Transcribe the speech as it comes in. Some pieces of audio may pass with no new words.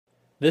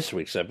This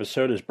week's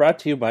episode is brought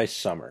to you by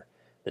summer,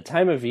 the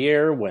time of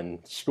year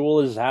when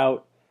school is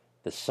out,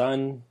 the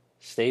sun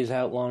stays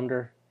out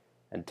longer,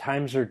 and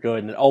times are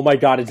good, and oh my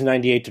god, it's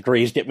 98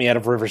 degrees, get me out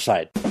of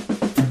Riverside. Hey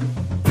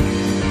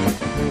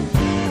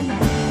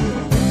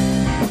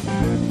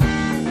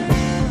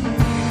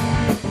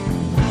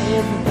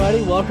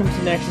everybody, welcome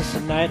to Nexus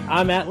at Night.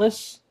 I'm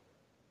Atlas.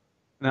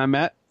 And I'm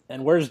Matt.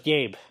 And where's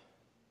Gabe?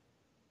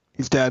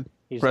 He's dead.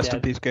 He's Rest dead.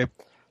 in peace, Gabe.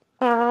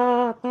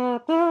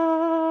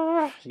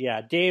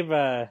 Yeah, Gabe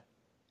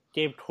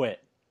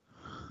quit.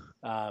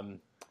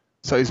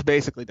 So he's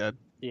basically dead.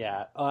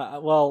 Yeah.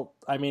 Well,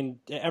 I mean,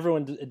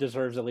 everyone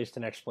deserves at least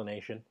an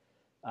explanation.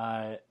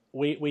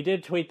 We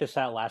did tweet this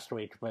out last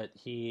week, but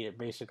he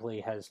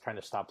basically has kind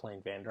of stopped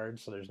playing Vanguard,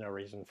 so there's no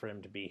reason for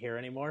him to be here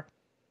anymore,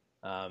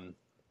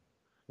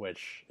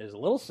 which is a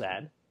little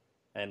sad,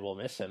 and we'll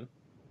miss him.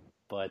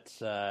 But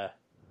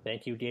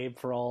thank you, Gabe,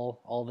 for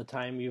all the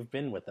time you've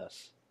been with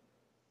us.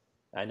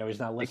 I know he's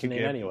not listening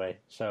anyway,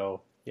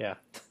 so yeah.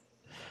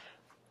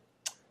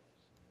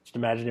 Just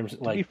imagine him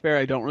like. To be fair,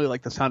 I don't really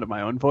like the sound of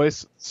my own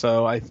voice,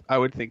 so I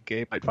would think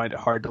Gabe might find it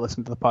hard to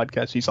listen to the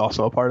podcast he's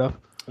also a part of.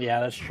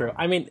 Yeah, that's true.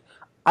 I mean,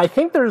 I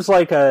think there's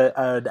like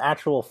an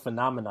actual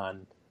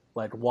phenomenon,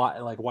 like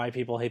why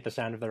people hate the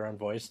sound of their own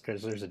voice,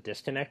 because there's a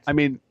disconnect. I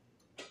mean,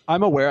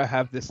 I'm aware I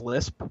have this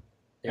lisp, and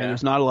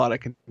there's not a lot I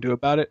can do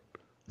about it.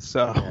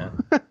 So,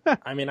 yeah.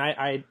 I mean,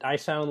 I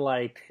sound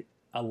like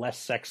a less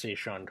sexy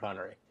Sean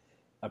Connery,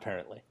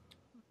 apparently,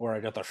 where I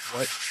got the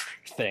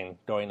thing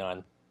going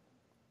on.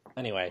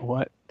 Anyway,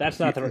 what? That's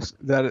not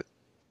that.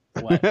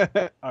 What?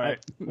 All right,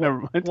 never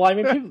mind. Well, I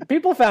mean,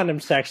 people found him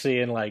sexy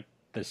in like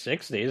the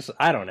 60s.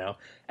 I don't know.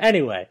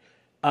 Anyway,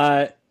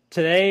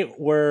 today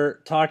we're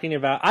talking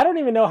about. I don't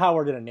even know how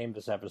we're going to name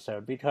this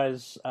episode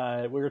because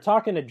we were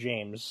talking to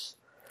James,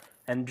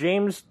 and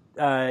James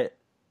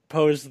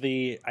posed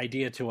the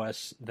idea to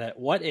us that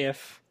what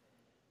if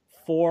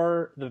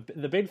for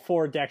the big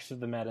four decks of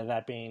the meta,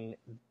 that being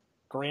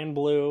Grand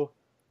Blue,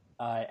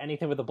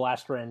 anything with a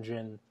blaster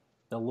engine,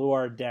 the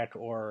Luard deck,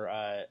 or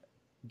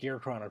Gear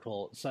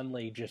Chronicle,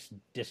 suddenly just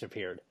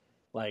disappeared.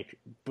 Like,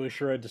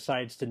 Bushra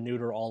decides to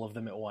neuter all of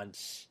them at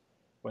once,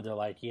 where they're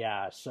like,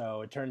 yeah,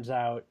 so it turns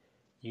out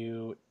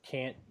you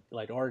can't,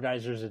 like,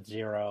 Orgeyser's at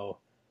 0,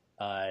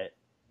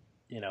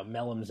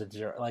 Mellum's at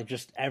 0, like,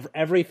 just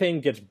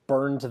everything gets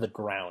burned to the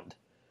ground.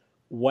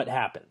 What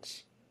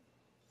happens?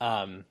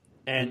 And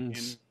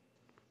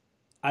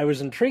I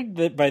was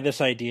intrigued by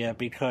this idea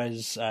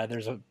because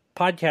there's a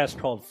podcast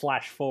called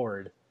Flash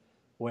Forward,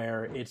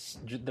 where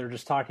they're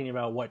just talking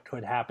about what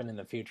could happen in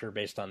the future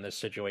based on this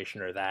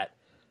situation or that.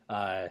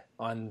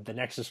 On the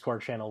Nexus Core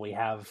channel, we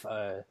have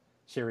a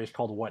series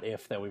called What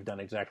If that we've done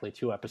exactly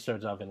 2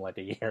 episodes of in like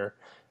a year,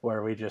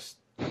 where we just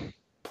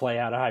play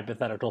out a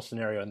hypothetical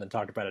scenario and then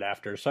talk about it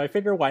after. So I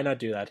figure, why not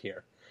do that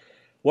here?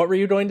 What were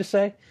you going to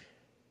say?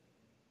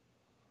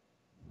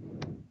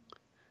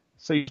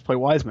 So you play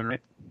Wiseman, right?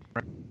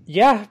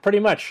 Yeah, pretty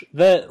much.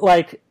 That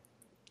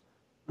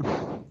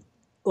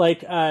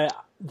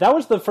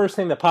was the first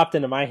thing that popped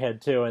into my head,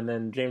 too, and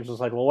then James was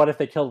like, well, what if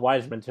they killed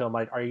Wiseman, too? I'm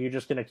like, are you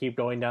just going to keep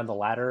going down the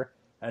ladder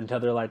until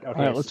they're like, okay...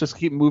 All right, let's just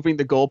keep moving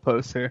the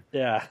goalposts here.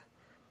 Yeah.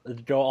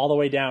 Go all the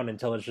way down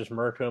until it's just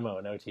Murakumo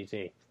and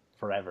OTT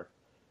forever.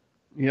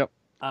 Yep.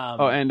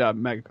 And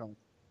Megacon.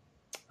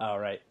 Oh,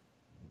 right.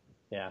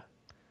 Yeah.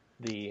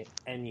 The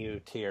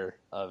NU tier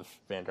of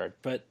Vanguard.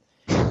 But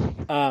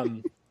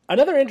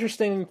another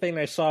interesting thing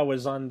I saw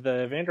was on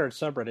the Vanguard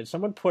subreddit,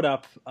 someone put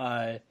up...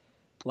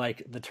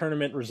 the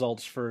tournament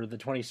results for the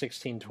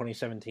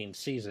 2016-2017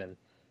 season,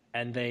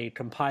 and they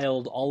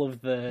compiled all of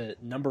the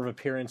number of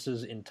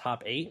appearances in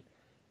top 8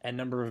 and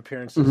number of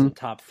appearances in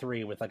top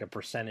 3 with like a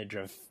percentage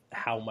of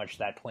how much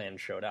that clan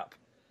showed up.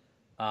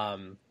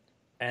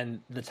 And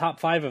the top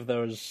 5 of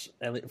those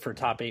for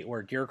top 8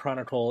 were Gear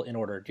Chronicle in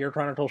order: Gear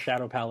Chronicle,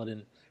 Shadow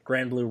Paladin,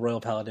 Grand Blue, Royal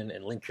Paladin,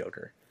 and Link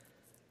Joker.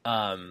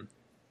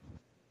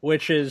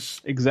 Which is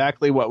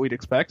exactly what we'd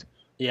expect.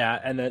 Yeah,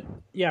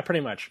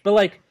 pretty much. But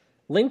like,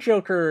 Link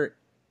Joker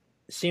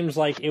seems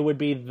like it would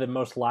be the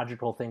most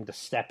logical thing to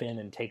step in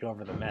and take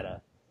over the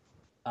meta.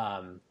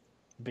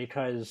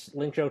 Because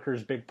Link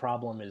Joker's big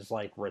problem is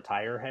like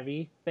retire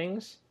heavy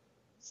things.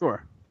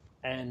 Sure.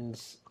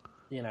 And,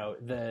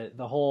 the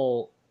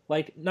whole,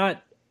 like,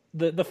 not,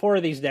 the 4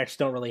 of these decks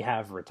don't really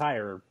have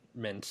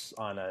retirements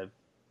on a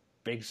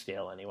big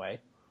scale anyway.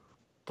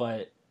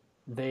 But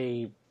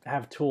they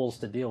have tools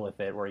to deal with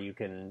it where you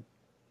can,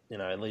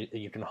 at least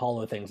you can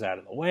hollow things out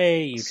of the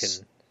way, you can...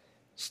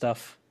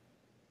 stuff.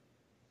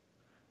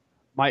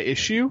 My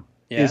issue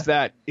is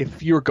that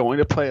if you're going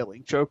to play a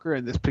Link Joker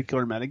in this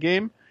particular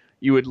metagame,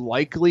 you would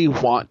likely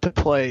want to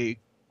play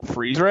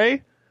Freeze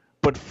Ray,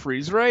 but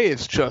Freeze Ray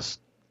is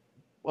just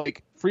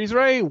like Freeze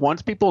Ray.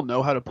 Once people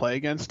know how to play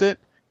against it,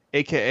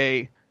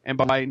 aka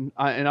and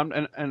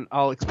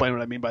I'll explain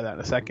what I mean by that in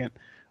a second.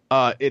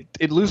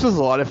 It loses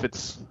a lot of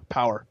its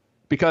power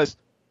because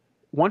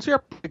once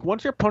your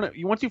opponent,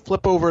 once you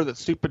flip over the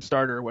stupid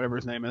starter or whatever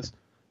his name is.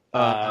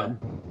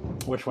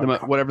 Which one?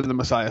 Whatever the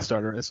Messiah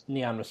starter is.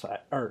 Neon Messiah.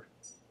 Or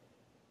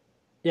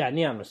Yeah,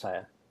 Neon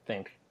Messiah.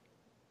 Think.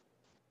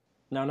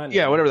 No, not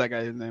Yeah, Neon. whatever that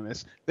guy's name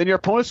is. Then your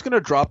opponent's going to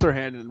drop their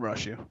hand and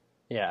rush you.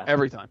 Yeah.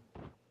 Every time.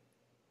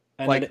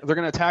 And like they're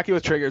going to attack you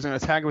with triggers, they're going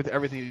to attack you with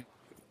everything,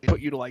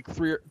 put you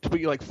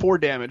to 4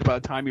 damage by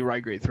the time you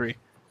ride grade 3.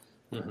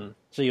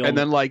 Mm-hmm. And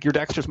then like your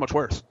deck's just much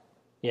worse.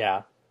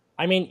 Yeah.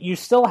 I mean, you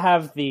still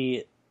have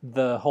the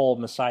whole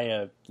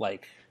Messiah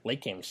like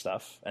late game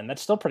stuff, and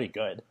that's still pretty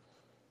good.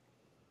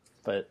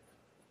 But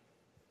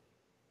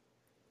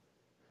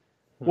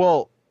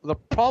well, the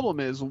problem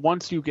is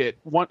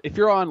if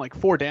you're on like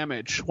 4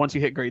 damage, once you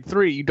hit grade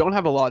 3, you don't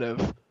have a lot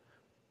of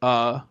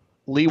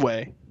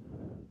leeway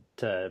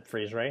to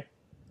freeze ray.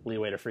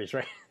 Leeway to freeze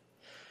ray.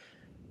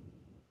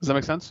 Does that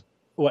make sense?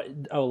 What?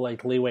 Oh,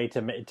 like leeway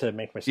to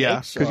make mistakes?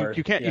 Yeah, because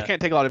you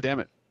can't take a lot of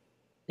damage.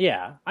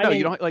 Yeah, I mean,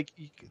 you don't like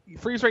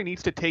freeze ray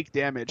needs to take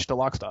damage to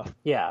lock stuff.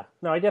 Yeah,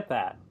 no, I get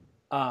that.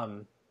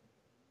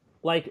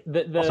 Like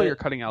the also you're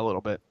cutting out a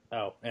little bit.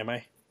 Oh, am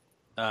I?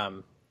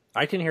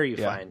 I can hear you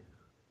fine.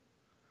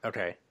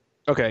 Okay.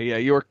 Okay, yeah,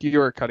 you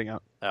were cutting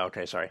out. Oh,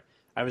 okay, sorry.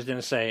 I was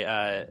gonna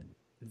say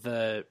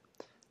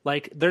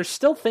there's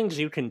still things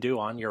you can do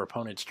on your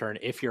opponent's turn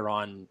if you're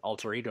on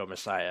Alter Ego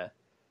Messiah.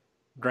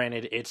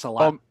 Granted, it's a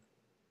lot.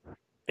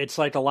 It's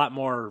like a lot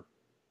more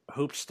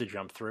hoops to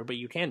jump through, but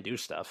you can do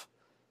stuff.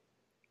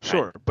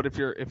 Sure, right? But if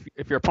your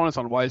opponent's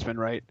on Wiseman,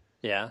 right?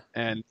 Yeah.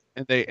 And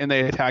they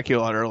attack you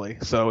a lot early.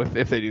 So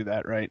if they do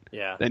that, right?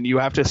 Yeah. Then you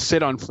have to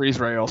sit on freeze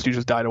ray, else you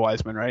just die to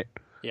Wiseman, right?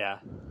 Yeah.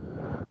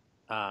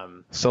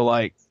 So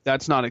like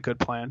that's not a good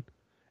plan.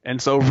 And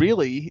so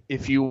really,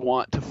 if you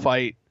want to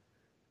fight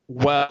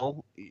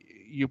well,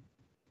 you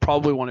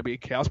probably want to be a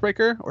Chaos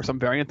Breaker or some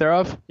variant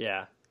thereof.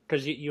 Yeah,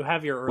 because you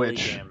have your early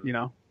game.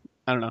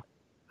 I don't know.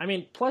 I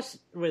mean, plus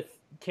with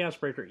Chaos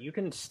Breaker, you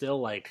can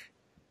still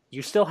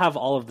you still have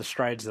all of the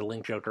strides the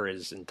Link Joker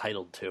is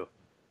entitled to.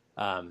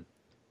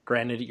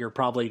 Granted, you're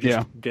probably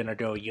just gonna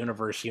go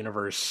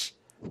universe,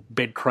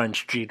 bid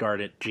crunch, G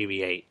guard at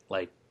GV8,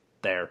 like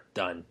they're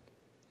done.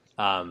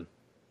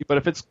 But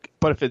if it's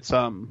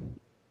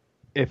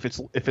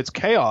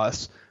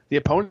chaos, the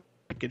opponent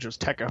can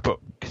just tech a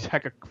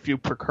few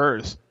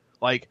precurs.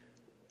 Like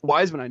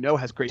Wiseman, I know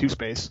has grade 2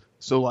 space,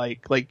 so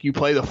like you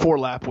play the 4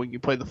 lap when you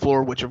play the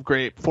 4 Witch of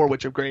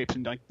Grapes,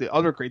 and like the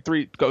other grade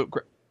 3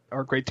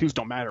 or grade 2s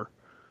don't matter.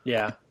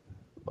 Yeah,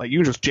 like you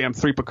can just jam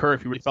 3 precur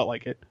if you really felt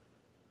like it.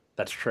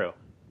 That's true.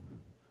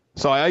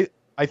 So I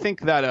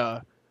think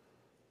that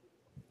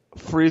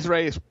freeze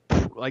ray is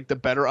like the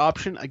better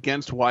option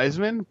against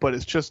Wiseman, but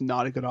it's just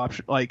not a good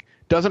option. Like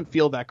doesn't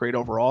feel that great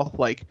overall.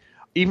 Like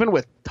even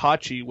with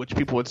Tachi, which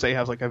people would say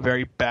has like a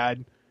very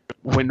bad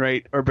win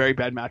rate or very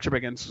bad matchup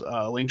against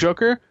Link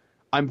Joker,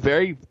 I'm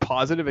very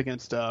positive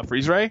against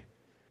freeze ray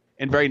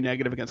and very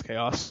negative against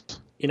Chaos.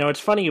 You know, it's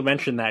funny you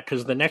mentioned that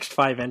because the next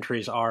 5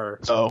 entries are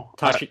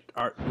Tachikaze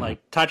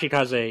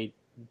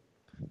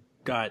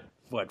got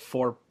what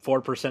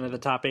 4% of the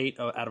top 8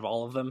 out of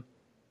all of them,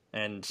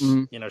 and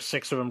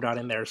 6 of them got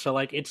in there. So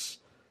like it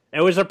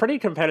was a pretty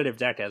competitive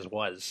deck as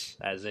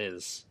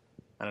is.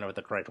 I don't know what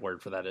the correct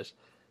word for that is.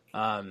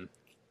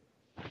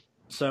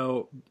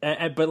 So,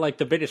 but like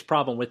the biggest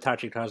problem with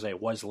Tachikaze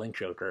was Link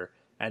Joker,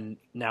 and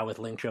now with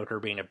Link Joker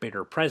being a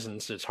bigger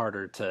presence, it's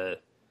harder to,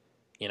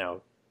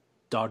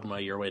 dogma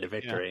your way to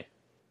victory.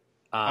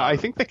 Yeah. I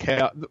think the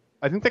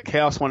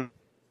chaos one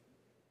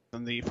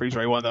and the freeze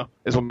ray one though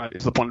is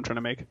the point I'm trying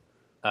to make.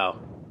 Oh,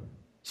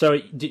 so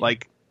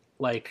like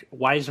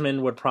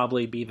Wiseman would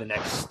probably be the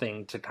next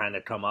thing to kind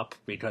of come up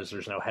because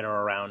there's no header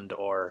around,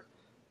 or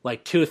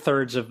like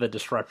 2/3 of the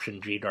disruption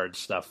G guard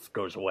stuff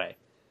goes away.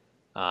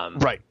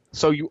 Right.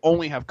 So you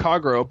only have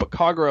Kagero, but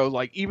Kagero,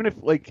 like even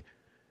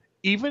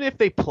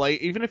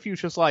if you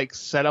just like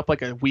set up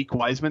like a weak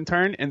Wiseman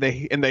turn and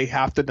they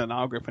have to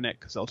denial Griffin it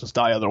because they'll just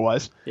die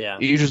otherwise. Yeah.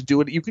 You just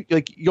do it.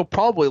 You'll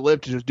probably live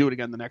to just do it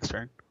again the next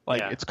turn.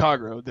 It's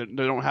Kagero. They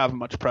don't have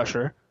much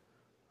pressure.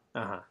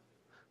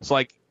 So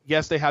like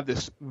yes, they have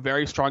this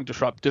very strong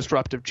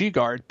disruptive G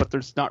guard, but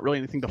there's not really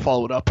anything to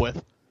follow it up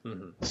with.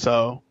 Mm-hmm.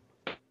 So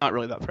not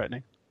really that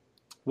threatening.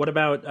 What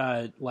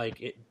about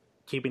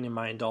keeping in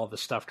mind all the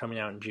stuff coming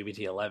out in GBT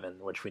 11,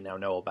 which we now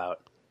know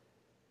about?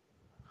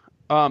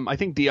 I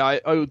think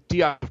DI,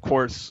 of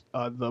course,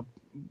 the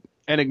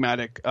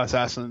enigmatic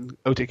assassin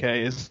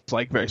OTK is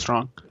like very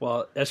strong.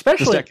 Well,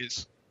 especially this deck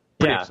is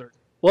pretty absurd.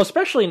 Well,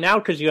 especially now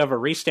because you have a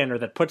restander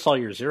that puts all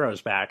your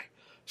zeros back.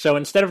 So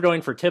instead of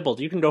going for Tybalt,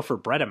 you can go for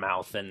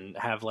Breadamouth and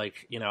have I'm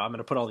going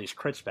to put all these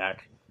crits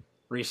back,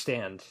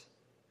 restand,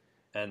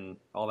 and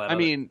all that.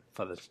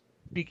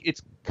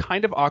 It's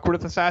kind of awkward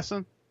with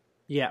assassin.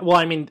 Yeah, well,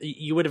 I mean,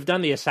 you would have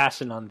done the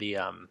assassin on the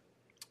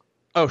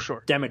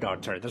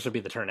Demigod turn. This would be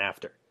the turn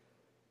after.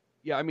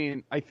 Yeah, I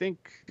mean, I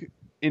think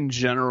in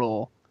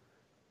general,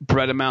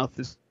 Breadamouth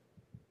is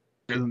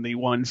better than the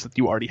ones that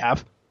you already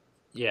have.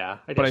 Yeah,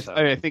 I guess so.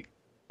 I think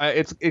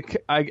I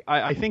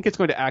think it's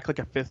going to act like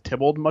a 5th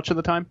Tybalt much of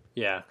the time.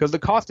 Yeah, because the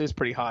cost is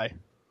pretty high.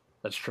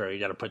 That's true. You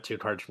got to put 2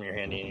 cards from your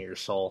hand into your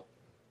soul,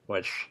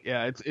 which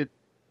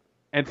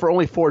and for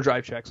only 4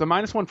 drive checks. A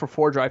 -1 for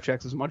 4 drive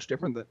checks is much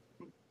different than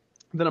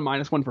Then a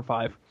 -1 for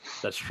 5.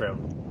 That's true.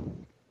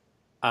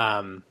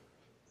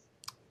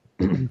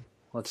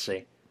 Let's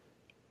see.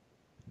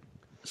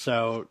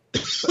 So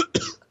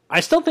I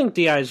still think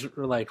DIs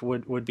like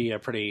would be a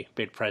pretty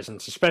big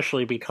presence,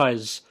 especially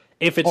because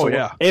if it's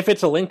if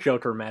it's a Link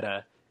Joker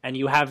meta and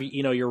you have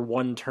your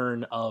one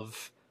turn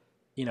of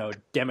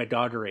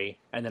demagoguery,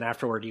 and then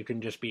afterward you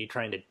can just be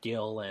trying to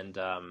deal and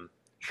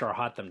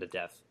Charhot them to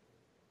death.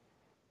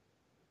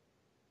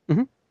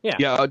 Mm-hmm.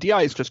 Yeah.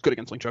 DI is just good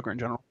against Link Joker in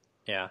general.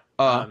 Yeah.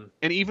 And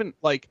even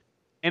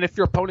and if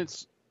your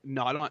opponent's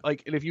not on,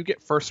 and if you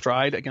get first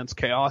stride against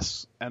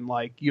Chaos and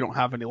you don't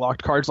have any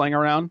locked cards laying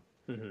around,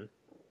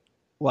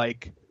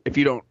 if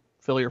you don't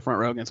fill your front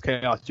row against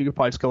Chaos, you could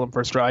probably just kill him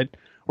first stride.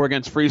 Or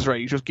against Freeze Ray,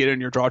 you just get in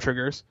your draw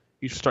triggers,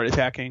 you just start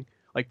attacking.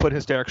 Put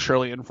Hysteric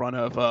Shirley in front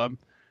of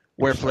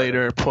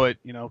Wereflater, put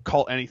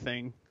call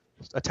anything,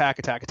 attack,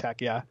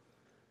 yeah.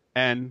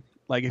 And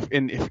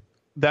if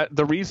that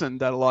the reason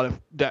that a lot of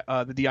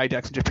the DI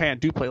decks in Japan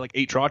do play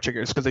 8 draw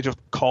triggers because they just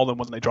call them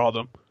when they draw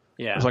them.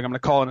 Yeah, it's I'm going to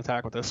call an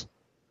attack with this.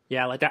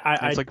 Yeah, I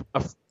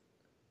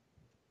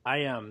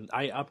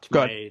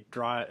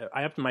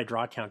upped my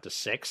draw count to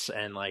 6,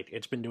 and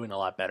it's been doing a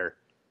lot better.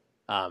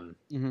 And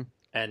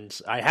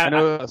I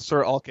know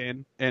Sir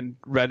Alkane and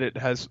Reddit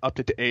has upped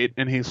it to 8,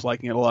 and he's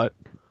liking it a lot.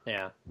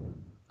 Yeah.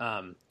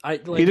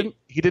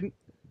 He didn't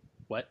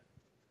what?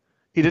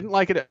 He didn't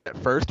like it at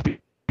first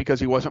because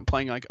he wasn't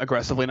playing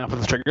aggressively enough with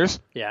his triggers.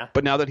 Yeah.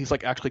 But now that he's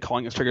actually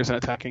calling his triggers and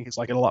attacking, he's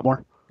liking it a lot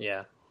more.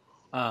 Yeah.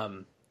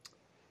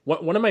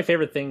 One of my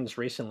favorite things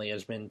recently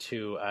has been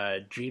to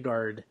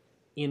G-Guard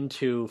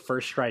into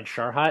First Stride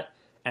Charhot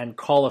and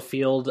call a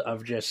field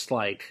of just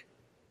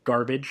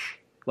garbage.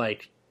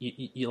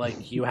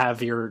 You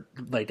have your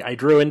I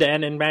drew into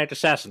N and Magic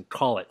Assassin.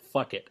 Call it.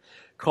 Fuck it.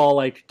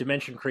 Call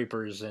Dimension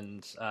Creepers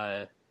and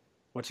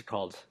what's it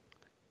called?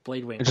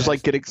 Blade Wing. And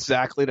just get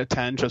exactly to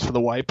 10 just for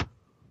the wipe.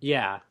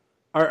 Yeah.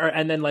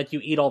 And then you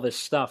eat all this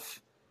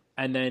stuff,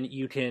 and then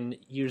you can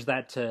use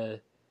that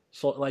to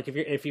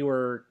if you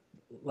were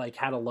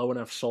had a low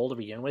enough soul to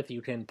begin with,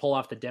 you can pull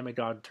off the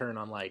Demigod turn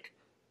on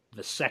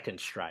the second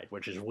stride,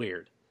 which is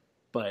weird,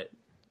 but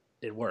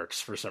it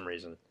works for some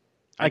reason.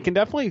 I can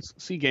definitely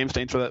see game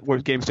states where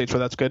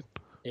that's good.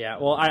 Yeah,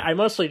 well, I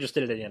mostly just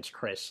did it against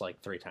Chris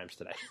 3 times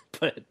today,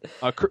 but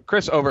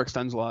Chris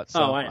overextends a lot,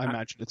 so I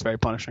imagine it's very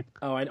punishing.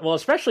 Well,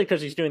 especially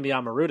because he's doing the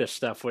Amaruta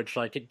stuff, which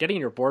getting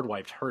your board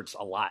wiped hurts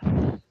a lot.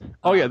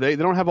 Yeah, they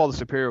don't have all the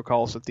superior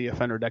calls that the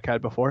Fenrir deck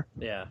had before.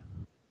 Yeah,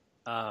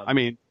 I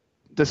mean,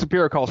 the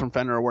superior calls from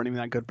Fenrir weren't even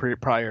that good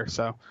prior,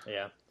 so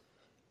yeah.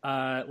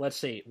 Let's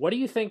see. What do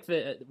you think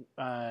that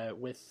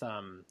with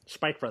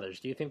Spike Brothers?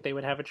 Do you think they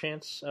would have a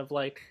chance of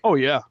Oh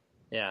yeah.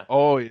 Yeah.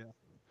 Oh yeah.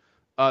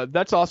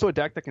 That's also a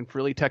deck that can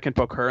freely tech and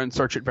poke her and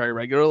search it very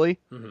regularly.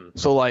 Mm-hmm.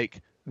 So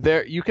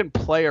there you can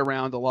play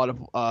around a lot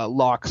of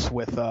locks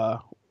with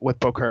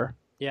Poker.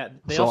 Yeah,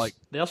 they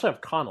also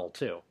have Connell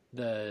too.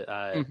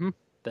 And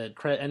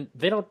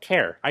they don't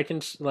care. I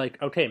can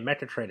okay,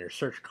 Mecha Trader,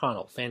 search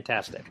Connell,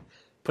 fantastic.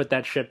 Put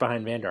that shit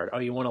behind Vanguard. Oh,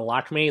 you want to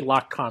lock me?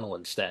 Lock Connell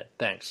instead.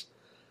 Thanks.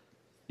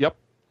 Yep.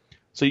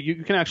 So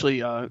you can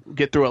actually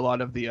get through a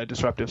lot of the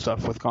disruptive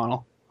stuff with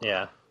Connell.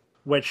 Yeah.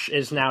 Which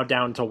is now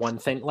down to one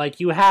thing.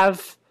 You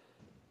have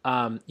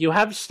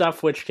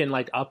stuff which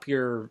can up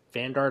your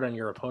Vanguard on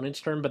your opponent's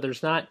turn, but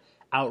there's not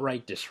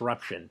outright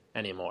disruption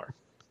anymore.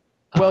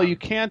 Well, you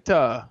can't.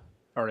 Or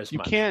as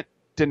much. You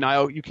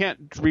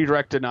can't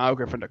redirect Denial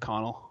Griffin to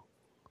Connell.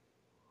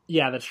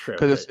 Yeah, that's true.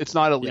 Because it's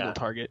not a legal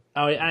target.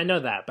 Oh, I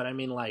know that, but I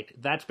mean,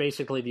 that's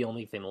basically the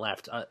only thing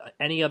left.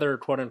 Any other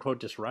quote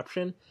unquote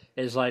disruption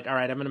is all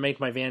right, I'm going to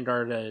make my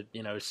Vanguard a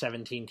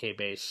 17k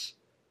base.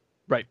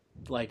 Right.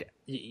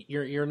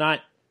 You're not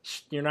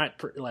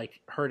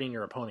hurting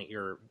your opponent.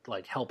 You're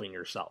helping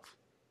yourself.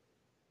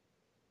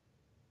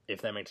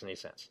 If that makes any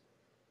sense.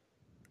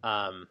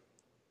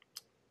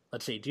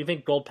 Let's see. Do you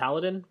think Gold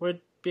Paladin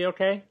would be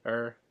okay?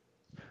 Or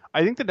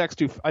I think the deck's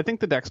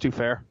too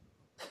fair.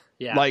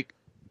 Yeah.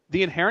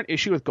 The inherent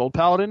issue with Gold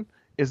Paladin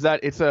is that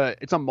it's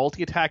a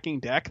multi-attacking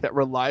deck that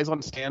relies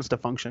on stands to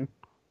function.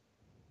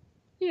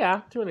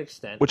 Yeah, to an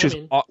extent. Which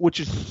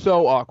is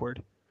so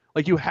awkward.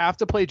 You have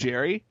to play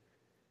Jerry.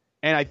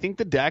 And I think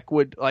the deck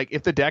would,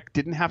 if the deck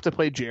didn't have to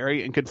play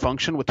Jerry and could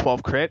function with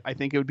 12 crit, I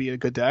think it would be a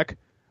good deck,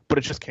 but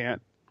it just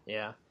can't.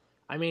 Yeah.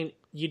 I mean,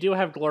 you do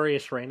have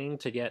Glorious Reigning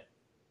to get,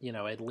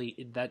 at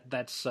least,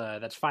 that's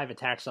 5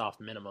 attacks off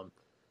minimum.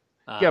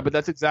 Yeah, but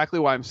that's exactly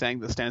why I'm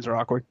saying the stands are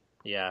awkward.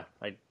 Yeah,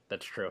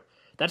 that's true.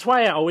 That's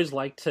why I always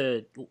like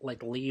to,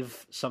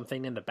 leave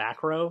something in the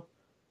back row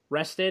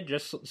rested,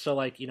 just so,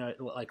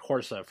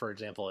 Horsa, for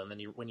example, and then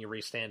when you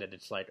restand it,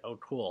 it's oh,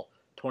 cool,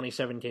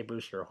 27k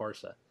booster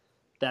Horsa.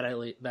 That at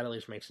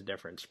least makes a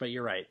difference. But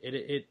you're right.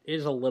 It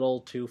is a little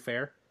too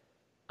fair.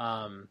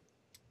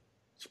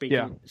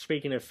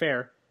 Speaking of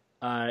fair,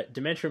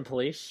 Dimension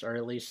Police, or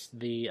at least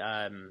the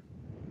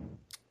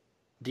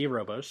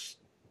D-Robos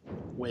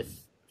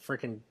with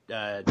freaking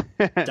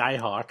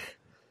Diehawk.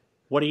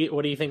 What do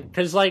you think?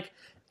 Because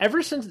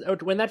ever since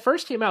when that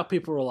first came out,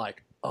 people were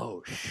like,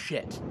 "Oh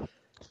shit,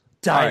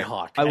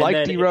 Die-Hawk. I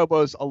like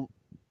D-Robo's.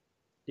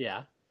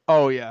 Yeah.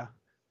 Oh yeah,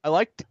 I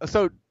like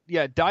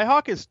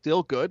Die-Hawk is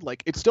still good.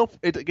 Like it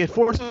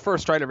forces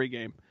first stride every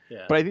game.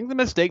 Yeah. But I think the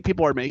mistake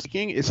people are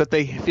making is that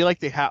they feel like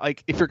they have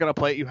like if you're gonna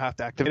play it, you have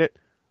to activate it,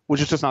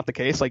 which is just not the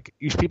case. Like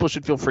people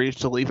should feel free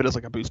to leave it as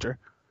like a booster.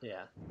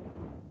 Yeah.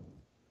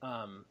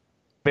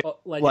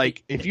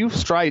 If you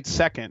stride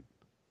second,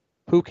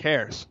 who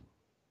cares?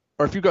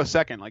 Or if you go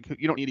second, like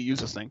you don't need to use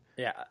this thing.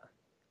 Yeah.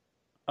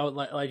 Oh,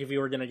 like if you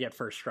were gonna get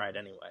first stride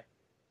anyway.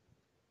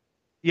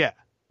 Yeah.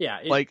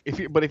 Yeah. If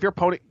your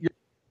opponent,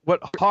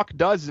 what Hawk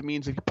does is it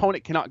means if your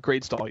opponent cannot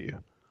grade stall you.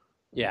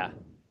 Yeah.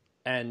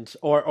 And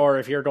or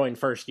if you're going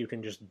first, you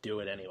can just do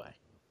it anyway.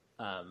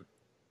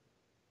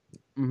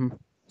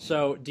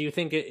 So, do you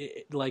think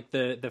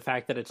the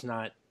fact that it's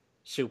not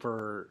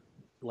super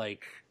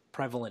like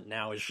prevalent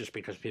now is just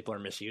because people are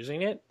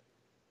misusing it,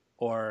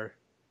 or?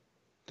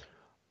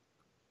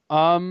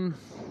 The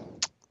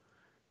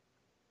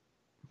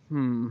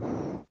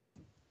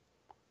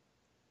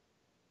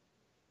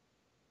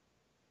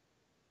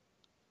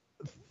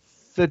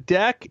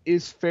deck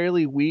is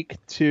fairly weak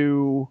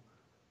to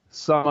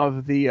some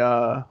of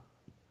the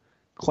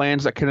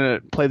clans that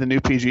can play the new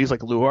PGs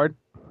like Luard.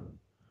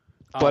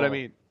 But I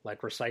mean,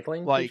 like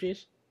recycling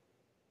PGs.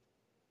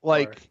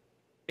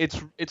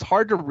 It's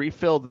hard to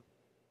refill.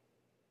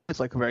 It's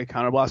like very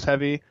counterblast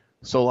heavy.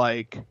 So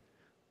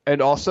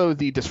and also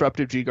the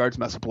disruptive G guards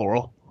mess up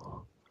Laurel.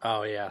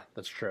 Oh yeah,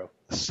 that's true.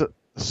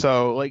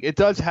 So it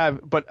does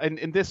have, but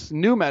in this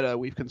new meta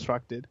we've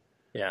constructed,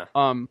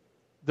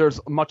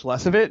 there's much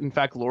less of it. In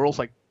fact, Laurel's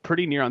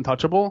pretty near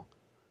untouchable,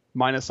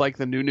 minus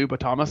the new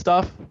Batama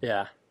stuff.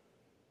 Yeah.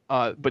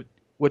 But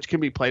which can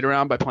be played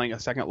around by playing a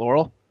second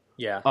Laurel.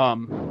 Yeah.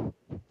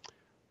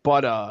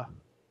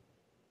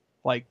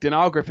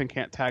 Denial Griffin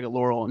can't tag a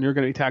Laurel, and you're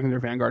going to be tagging their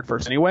Vanguard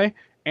first anyway.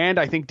 And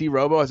I think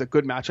D-Robo has a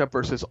good matchup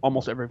versus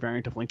almost every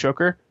variant of Link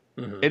Choker.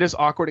 Mm-hmm. It is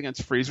awkward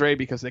against Freeze Ray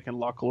because they can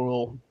lock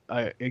Laurel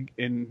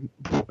in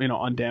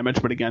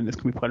undamaged, but again, this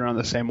can be played around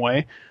the same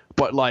way.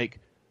 But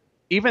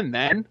even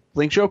then,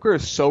 Link Joker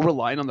is so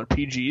reliant on their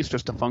PGs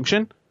just to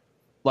function.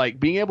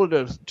 Being able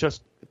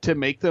to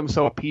make them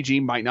so a PG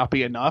might not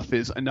be enough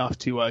is enough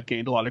to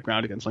gain a lot of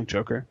ground against Link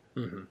Joker.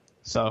 Mm-hmm.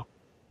 So,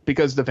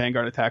 because the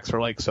Vanguard attacks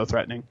are so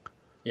threatening.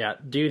 Yeah.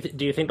 Do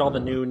you think all the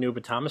new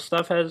Batama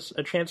stuff has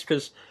a chance?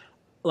 Because,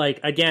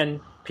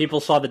 again, people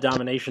saw the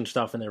domination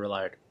stuff and they were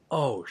like,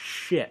 "Oh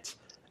shit!"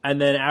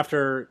 And then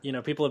after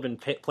people have been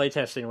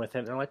playtesting with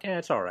him, they're like, "Yeah,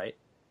 it's all right.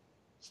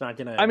 It's not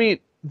gonna." I mean,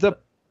 the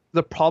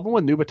problem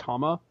with new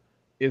Batama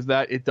is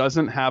that it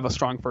doesn't have a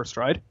strong first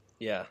stride.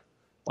 Yeah.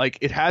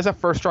 It has a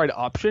first stride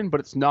option, but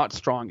it's not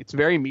strong. It's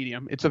very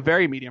medium. It's a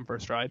very medium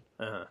first stride.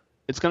 Uh-huh.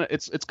 It's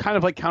kind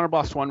of like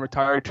Counterblast 1,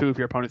 retire 2 of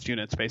your opponent's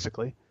units,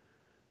 basically.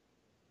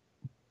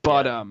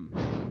 But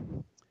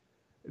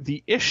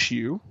the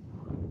issue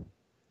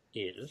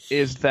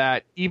is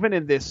that even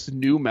in this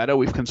new meta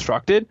we've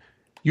constructed,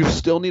 you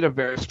still need a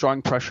very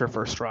strong pressure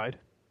first stride.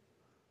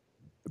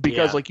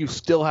 Because you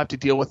still have to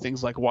deal with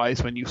things like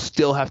Wiseman, you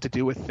still have to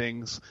deal with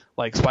things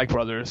like Spike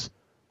Brothers.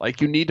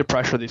 You need to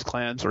pressure these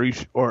clans, or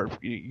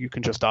you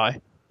can just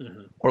die,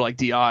 mm-hmm. Or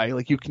DI.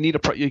 You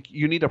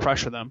need to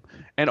pressure them,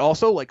 and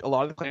also a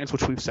lot of the clans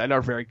which we've said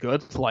are very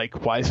good,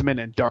 like Wiseman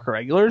and Darker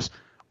Regulars,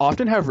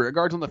 often have rear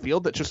guards on the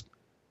field that just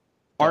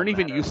aren't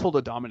even useful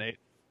to dominate.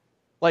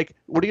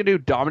 What are you gonna do?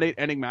 Dominate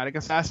Enigmatic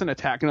Assassin,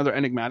 attack another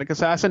Enigmatic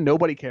Assassin?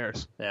 Nobody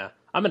cares. Yeah,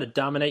 I'm gonna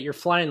dominate your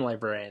Flying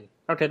Librarian.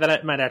 Okay,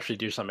 that might actually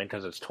do something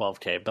because it's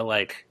 12k, but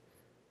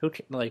who?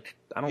 I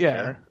don't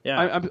care.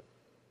 Yeah,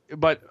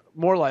 but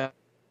more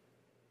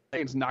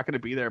it's not going to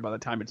be there by the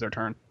time it's their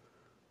turn.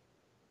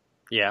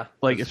 Yeah.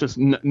 It's just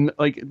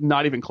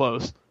not even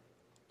close.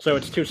 So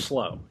it's too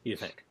slow, you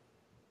think?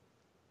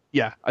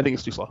 Yeah, I think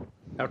it's too slow.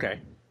 Okay.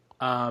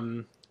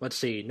 Let's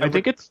see. I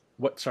think it's...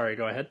 What? Sorry,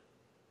 go ahead.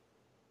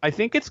 I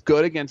think it's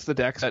good against the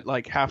decks that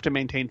have to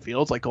maintain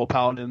fields, like Gold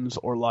Paladins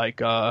or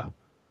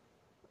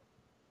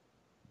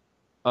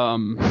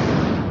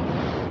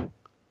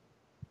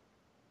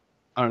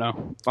I don't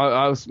know.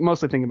 I was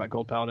mostly thinking about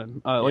Gold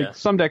Paladin.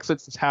 Some decks that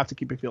just have to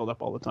keep a field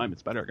up all the time.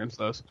 It's better against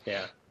those.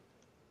 Yeah.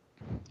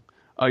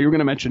 You were going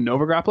to mention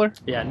Nova Grappler?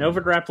 Yeah,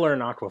 Nova Grappler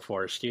and Aqua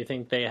Force. Do you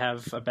think they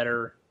have a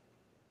better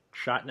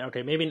shot?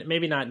 Okay,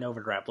 maybe not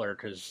Nova Grappler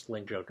because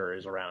Link Joker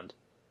is around.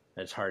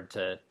 It's hard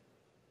to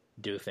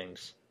do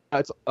things.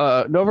 It's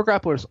Nova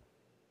Grappler's.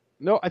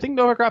 No, I think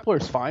Nova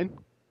Grappler is fine.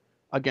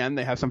 Again,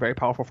 they have some very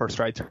powerful first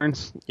stride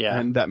turns. Yeah.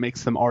 And that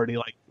makes them already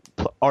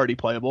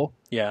playable.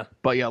 Yeah.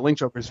 But yeah, Link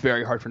Joker is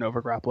very hard for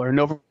Nova Grappler.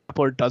 Nova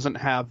Grappler doesn't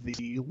have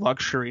the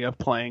luxury of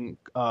playing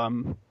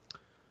Skyrus.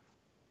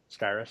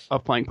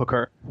 Of playing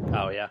Pukur.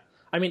 Oh yeah.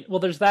 I mean, well,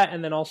 there's that,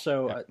 and then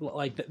also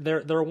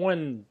their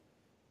one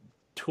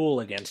tool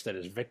against it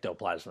is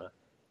Victoplasma,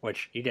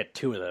 which you get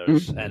 2 of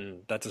those,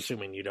 and that's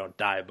assuming you don't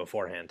die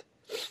beforehand.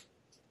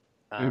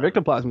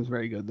 Victoplasma is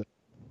very good. Though.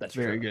 That's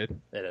very true.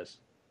 good. It is.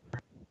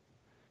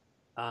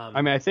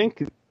 I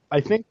think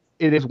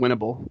it is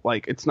winnable.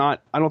 It's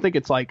not. I don't think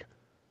it's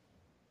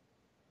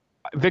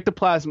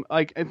Victoplasm,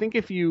 like I think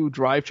if you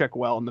drive check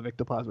well in the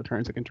Victoplasma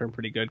turns, it can turn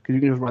pretty good because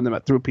you can just run them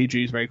through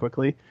PGs very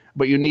quickly.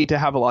 But you need to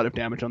have a lot of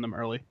damage on them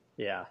early.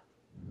 Yeah,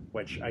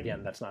 which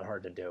again, that's not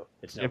hard to do.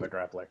 It's Nova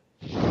Grappler.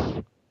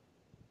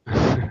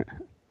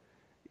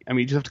 I mean,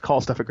 you just have to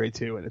call stuff at grade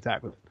 2 and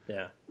attack with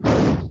it.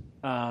 Yeah.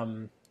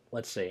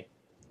 Let's see.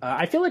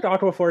 I feel like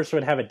Aquaforce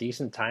would have a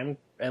decent time.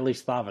 At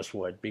least Thavas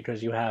would,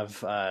 because you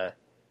have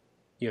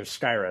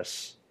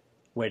Skyrus,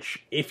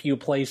 which if you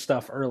play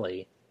stuff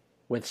early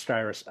with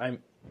Skyrus,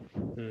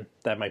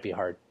 that might be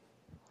hard.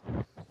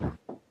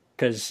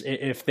 Because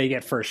if they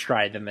get first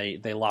stride, then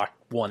they lock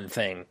one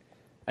thing,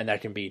 and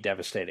that can be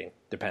devastating,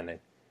 depending.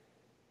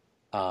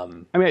 I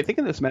mean, I think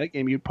in this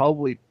metagame, you'd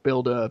probably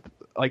build a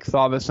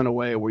Thavas in a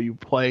way where you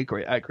play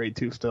at grade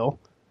 2 still,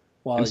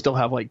 and still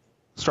have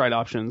stride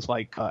options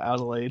like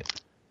Adelaide,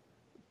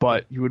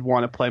 but you would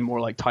want to play more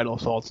like Tidal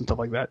Assaults and stuff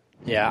like that.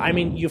 Yeah, I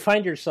mean, you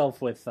find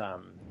yourself with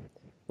Commander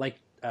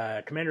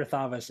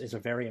Thavas is a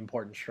very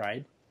important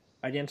stride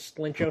against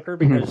Link Joker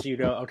because you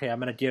go, okay, I'm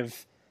going to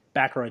give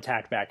back row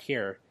attack back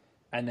here,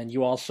 and then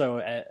you also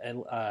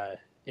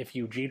if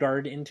you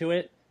G-guard into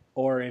it,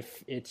 or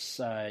if it's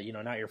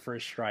not your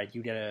first stride,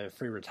 you get a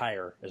free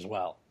retire as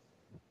well,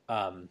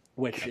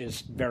 which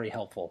is very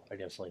helpful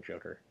against Link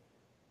Joker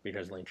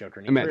because Link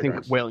Joker needs. I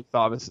think Wailing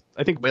Thavas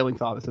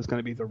is going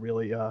to be the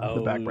really the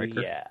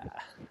backbreaker. Yeah,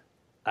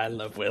 I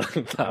love Wailing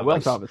Thavas.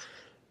 Wailing Thavas.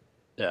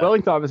 Yeah.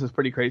 Wailing Thavas is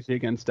pretty crazy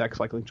against decks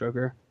like Link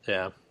Joker.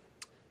 Yeah,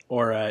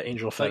 or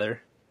Angel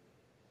Feather.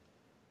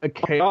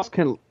 Chaos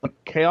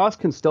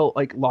can still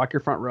lock your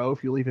front row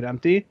if you leave it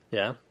empty.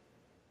 Yeah.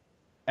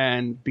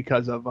 And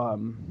because of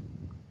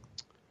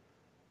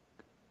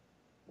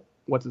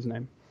what's his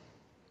name?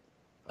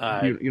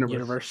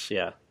 Universe,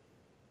 yeah.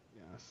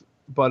 Yes,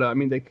 but I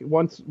mean,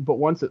 once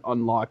it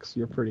unlocks,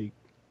 you're pretty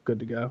good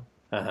to go.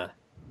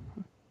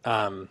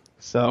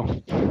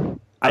 So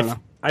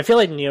I feel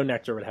like Neo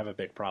Nectar would have a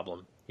big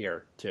problem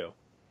here too.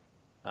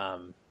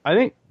 I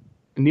think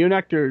Neo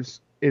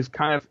Nectar's is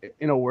kind of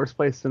in a worse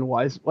place than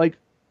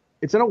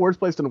it's in a worse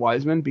place than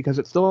Wiseman because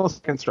it's still a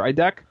second stride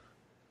deck,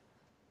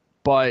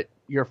 but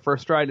your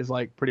first stride is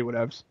pretty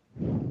whatevs.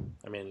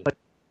 I mean,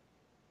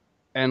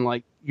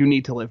 and you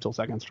need to live till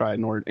second stride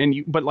in order.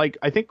 But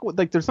I think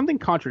there's something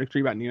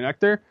contradictory about Neo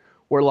Nectar,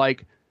 where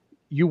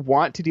you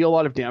want to deal a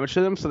lot of damage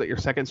to them so that your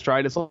second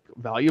stride is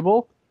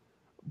valuable,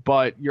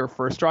 but your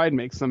first stride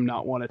makes them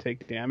not want to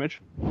take damage.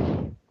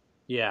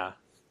 Yeah.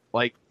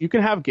 You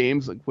can have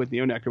games with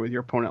Neo Nectar with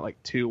your opponent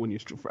 2 when you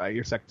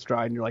your second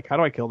stride, and you're like, how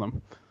do I kill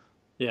them?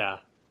 Yeah.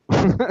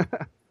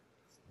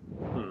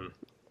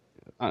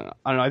 I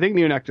don't know. I think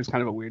Neo Nectar is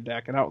kind of a weird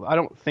deck, and I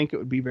don't think it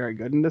would be very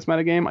good in this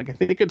metagame. I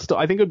think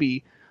it would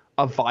be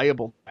a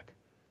viable deck.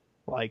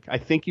 I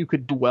think you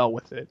could do well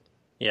with it.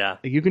 Yeah.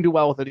 You can do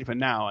well with it even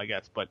now, I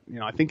guess. But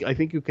I think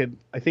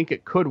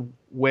it could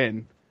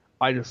win.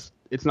 It's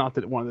not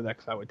that one of the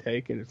decks I would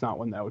take, and it's not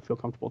one that I would feel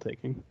comfortable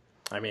taking.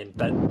 I mean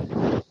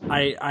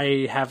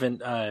I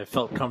haven't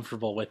felt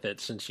comfortable with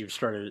it since you've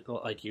started.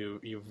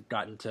 You've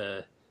gotten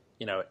to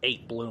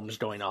 8 blooms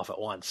going off at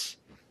once.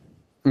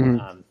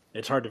 Mm-hmm.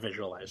 It's hard to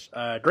visualize.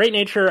 Great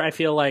Nature, I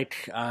feel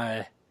like,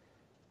 I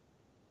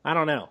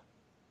don't know.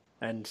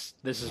 And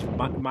this is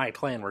my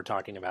clan we're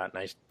talking about,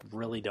 and I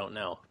really don't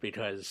know,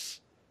 because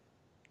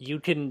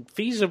you can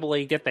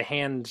feasibly get the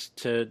hand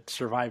to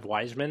survive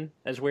Wiseman,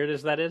 as weird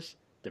as that is,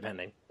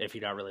 depending, if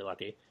you got really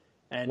lucky.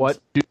 And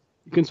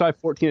you can survive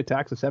 14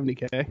 attacks with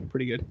 70k.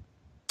 Pretty good.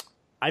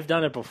 I've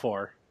done it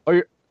before.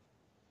 Oh,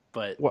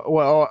 But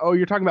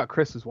you're talking about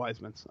Chris's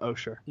Wisemans. Oh,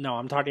 sure. No,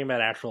 I'm talking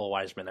about actual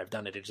Wiseman. I've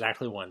done it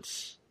exactly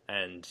once,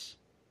 and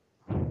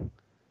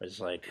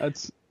it's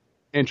that's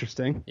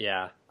interesting.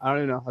 Yeah, I don't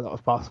even know how that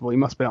was possible. He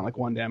must have been at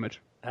 1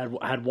 damage.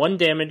 Had 1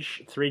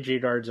 damage, 3 G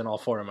guards, and all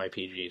 4 of my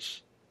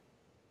PGs.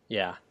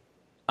 Yeah.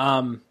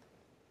 But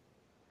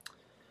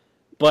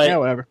yeah,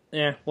 whatever.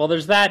 Yeah, well,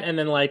 there's that, and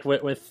then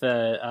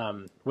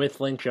with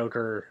Link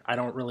Joker, I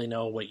don't really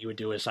know what you would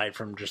do aside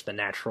from just the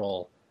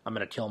natural. I'm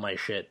gonna kill my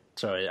shit,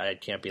 so I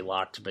can't be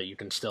locked, but you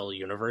can still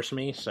universe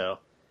me. So,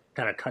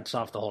 kind of cuts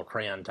off the whole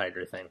Crayon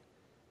Tiger thing.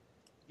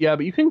 Yeah,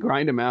 but you can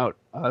grind him out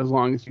as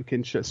long as you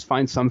can just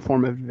find some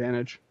form of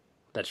advantage.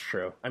 That's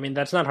true. I mean,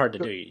 that's not hard to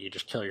do. You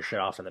just kill your shit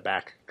off in the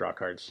back, draw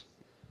cards.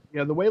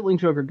 Yeah, the way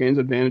Link Joker gains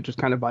advantage is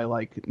kind of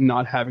by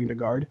not having to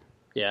guard.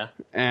 Yeah.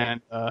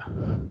 And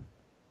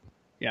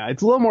yeah,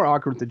 it's a little more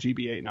awkward with the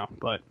GB8 now,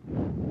 but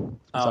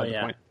oh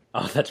yeah,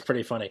 oh that's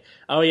pretty funny.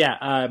 Oh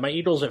yeah, my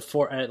Eagle's at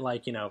 4 at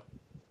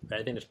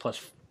I think it's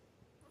plus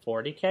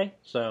 40k,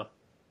 so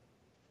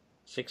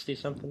 60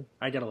 something.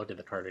 I gotta look at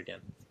the card again.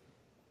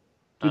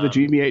 The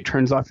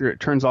GB8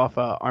 turns off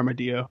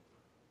Armadillo.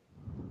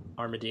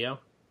 Armadillo,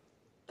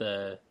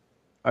 the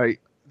 10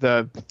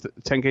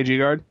 kg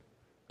guard.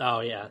 Oh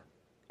yeah,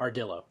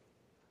 Ardillo.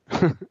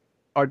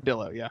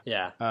 Ardillo, yeah.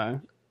 Yeah.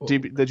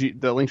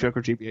 The Link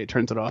Joker GB8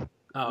 turns it off.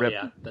 Oh Rip.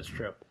 Yeah, that's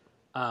true.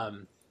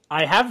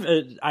 I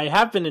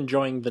have been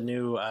enjoying the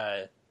new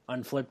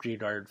unflip G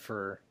guard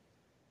for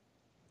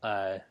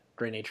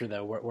Great Nature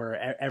though,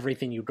 where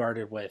everything you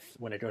guarded with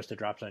when it goes to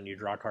drop zone, you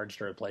draw cards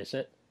to replace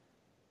it.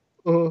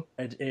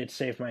 It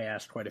saved my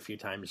ass quite a few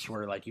times.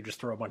 Where like you just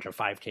throw a bunch of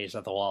 5Ks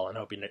at the wall and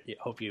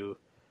hope you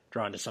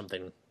draw into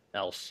something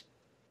else.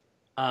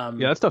 Yeah,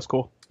 that stuff's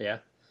cool. Yeah.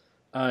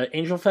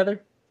 Angel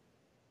Feather.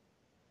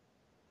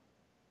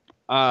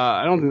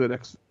 I don't think the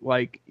deck's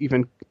like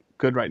even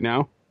good right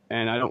now,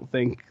 and I don't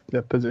think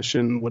the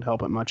position would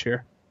help it much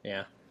here.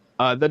 Yeah.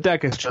 The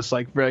deck is just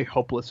like very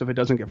hopeless if it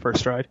doesn't get first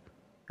stride.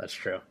 That's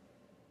true.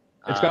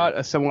 It's got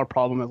a similar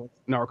problem as like,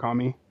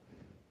 Narukami.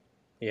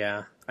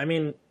 Yeah. I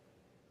mean,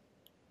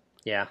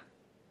 yeah.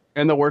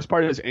 And the worst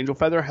part is Angel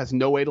Feather has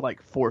no way to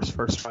like force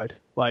first stride,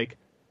 like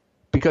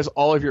because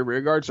all of your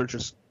rear guards are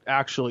just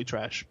actually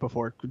trash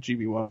before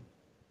GB1.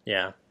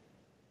 Yeah.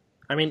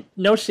 I mean,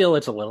 no seal.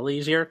 It's a little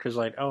easier because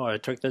like, oh, I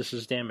took this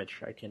as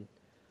damage. I can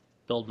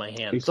build my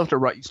hand. You still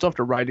have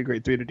to ride to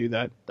grade 3 to do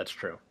that. That's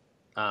true.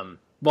 Well,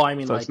 I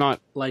mean, so like, it's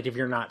not like if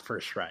you're not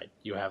first stride,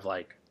 you have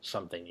like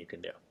something you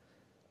can do.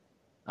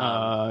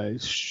 Barely.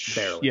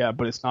 Yeah,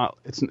 but it's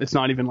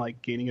not even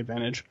like gaining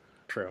advantage.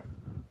 True.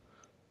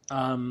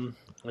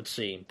 Let's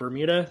see,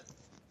 Bermuda.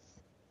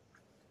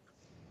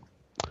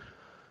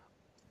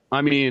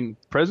 I mean,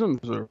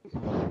 prisms are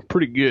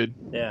pretty good.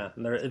 Yeah,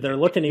 and they're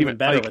looking even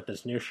better like, with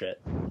this new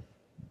shit.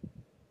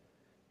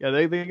 Yeah,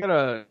 they got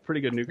a pretty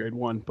good new grade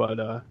 1,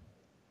 but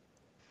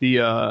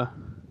the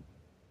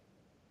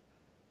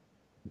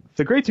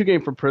grade 2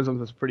 game for prisms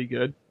is pretty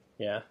good.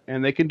 Yeah.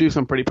 And they can do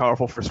some pretty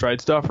powerful first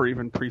stride stuff or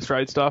even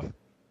pre-stride stuff.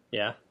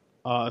 Yeah.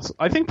 So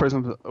I think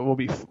prisms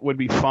would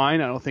be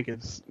fine. I don't think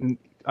it's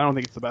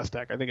the best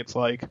deck. I think it's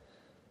like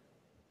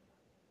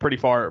pretty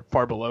far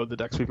below the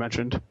decks we've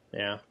mentioned.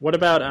 Yeah. What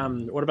about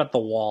the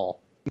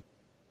wall?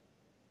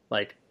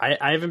 Like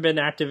I haven't been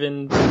active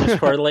in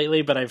Discord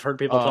lately, but I've heard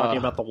people talking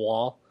about the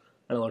wall,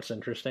 and it looks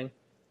interesting.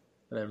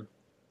 And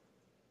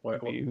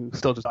then you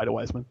still just Ida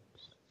Wiseman.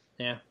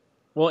 Yeah.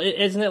 Well,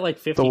 isn't it like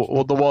 50?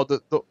 The wall.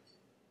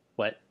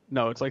 What?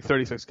 No, it's like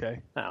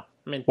 36K. Oh, I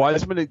mean,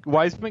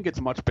 Wiseman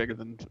gets much bigger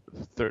than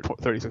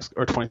 36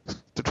 or 20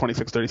 to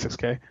 26,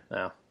 36K.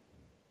 Oh,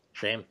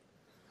 shame.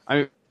 I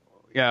mean,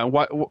 yeah,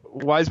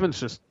 Wiseman's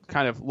just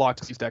kind of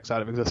locked these decks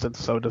out of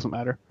existence, so it doesn't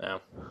matter. Oh.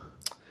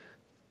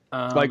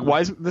 Like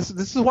Wiseman, this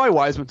is why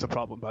Wiseman's a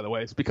problem, by the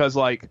way. It's because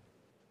like,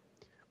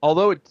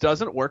 although it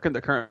doesn't work in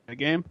the current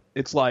game,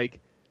 it's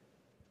like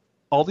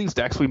all these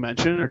decks we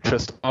mentioned are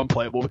just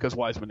unplayable because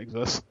Wiseman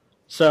exists.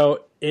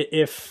 So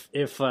if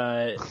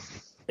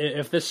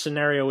this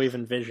scenario we've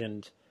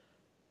envisioned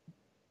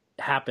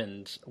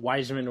happened,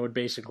 Wiseman would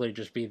basically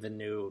just be the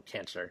new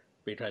Cancer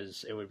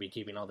because it would be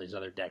keeping all these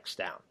other decks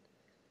down.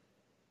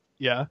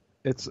 Yeah,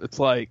 it's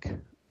like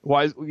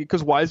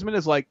because Wiseman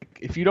is like,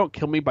 if you don't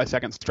kill me by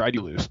second stride,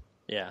 you lose.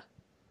 Yeah,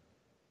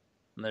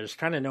 and there's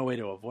kind of no way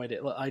to avoid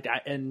it. Like,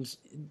 and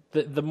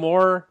the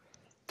more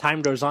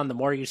time goes on, the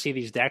more you see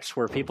these decks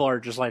where people are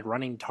just like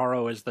running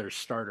Taro as their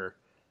starter.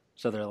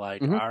 So they're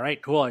like, all right,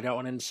 cool, I got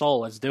one in Soul,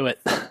 let's do it.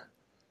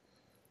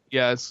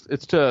 Yeah,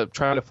 it's to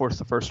try to force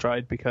the first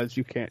stride because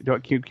you can't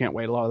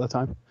wait a lot of the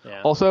time.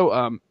 Yeah.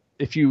 Also,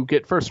 if you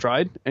get first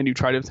stride and you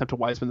try to attempt to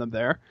Wiseman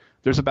them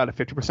there's about a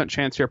 50%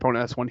 chance your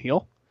opponent has one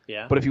heal.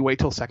 Yeah. But if you wait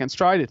till second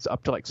stride, it's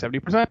up to like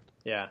 70%.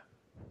 Yeah.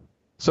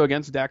 So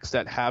against decks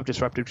that have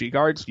disruptive G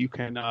guards, you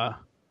can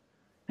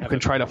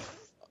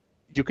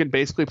you can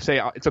basically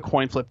say it's a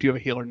coin flip. Do you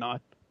have a heal or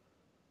not?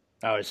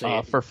 Oh,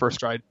 so for first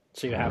stride.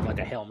 So you have like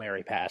a Hail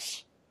Mary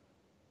pass.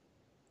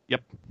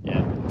 Yep.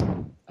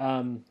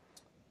 Yeah.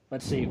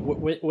 Let's see.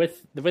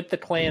 With the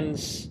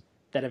clans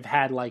that have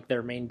had like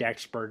their main deck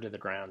spurred to the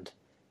ground,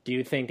 do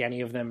you think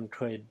any of them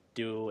could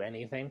do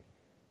anything?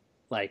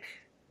 Like,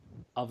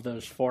 of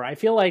those four, I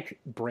feel like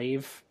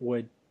Brave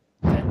would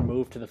then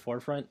move to the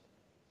forefront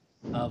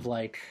of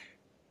like,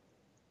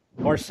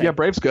 or yeah,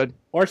 Brave's good,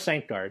 or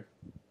Sankguard,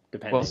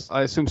 depending. Well,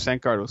 I assume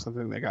Sankguard was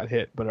something that got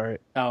hit, but all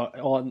right. Oh,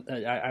 well,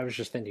 I was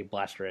just thinking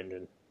Blaster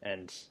Engine,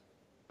 and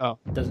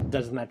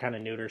doesn't that kind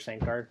of neuter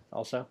Sankguard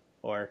also,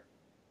 or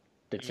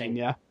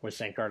was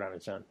Sankguard on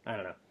its own? I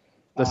don't know.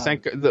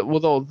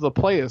 The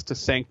play is to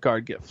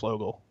Sankguard get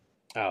Flogel.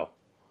 Oh.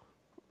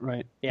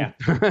 Right. Yeah.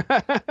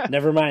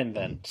 Never mind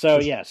then.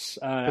 So yes,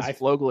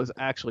 Flogel is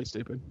actually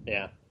stupid.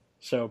 Yeah.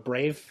 So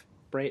Brave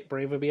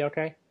would be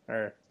okay,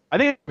 or I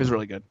think it is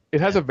really good. It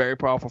has a very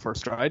powerful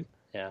first stride.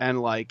 Yeah. And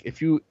like if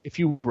you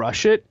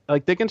rush it,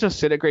 like they can just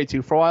sit at grade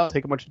 2 for a while,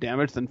 take a bunch of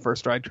damage, then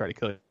first stride try to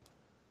kill you.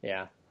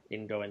 Yeah. You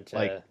can go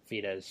into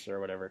Fides or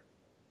whatever.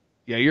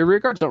 Yeah, your rear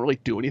guards don't really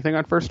do anything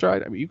on first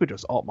stride. I mean, you could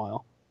just alt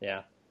mile.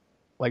 Yeah.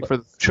 Like for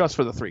the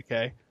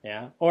 3K.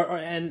 Yeah. Or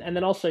and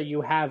then also you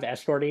have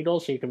Escort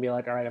Eagles, so you can be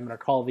like, all right, I'm going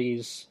to call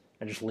these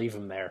and just leave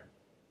them there,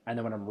 and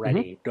then when I'm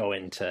ready, go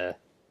into,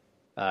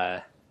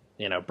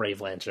 Brave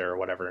Lancer or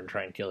whatever and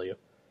try and kill you.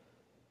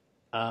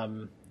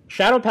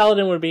 Shadow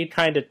Paladin would be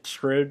kind of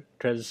screwed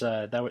because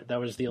that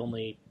was the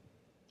only,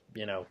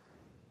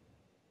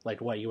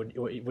 like what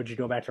would you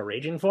go back to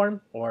Raging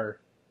Form or?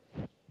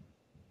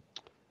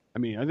 I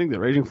mean, I think the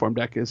Raging Form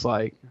deck is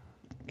like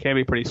can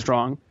be pretty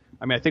strong.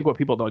 I mean, I think what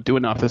people don't do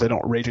enough is they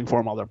don't Raging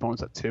Form all their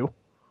opponents at 2.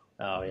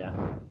 Oh, yeah.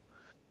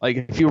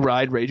 Like, if you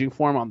ride Raging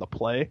Form on the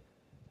play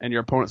and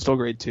your opponent's still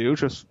grade 2,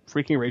 just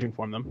freaking Raging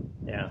Form them.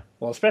 Yeah.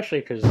 Well,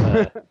 especially because,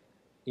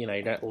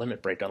 you got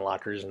limit break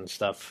unlockers and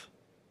stuff.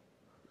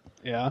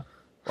 Yeah.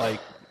 Like,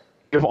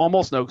 you have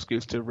almost no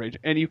excuse to Rage.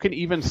 And you can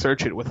even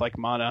search it with, like,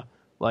 mana.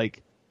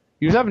 Like,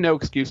 you just have no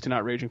excuse to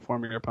not Raging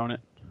Form your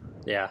opponent.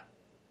 Yeah.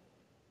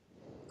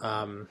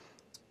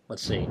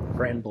 Let's see.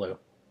 Grand Blue.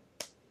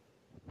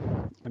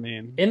 I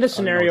mean, in the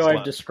scenario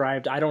I've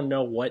described, I don't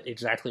know what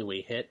exactly we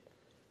hit.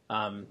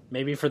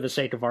 Maybe for the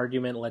sake of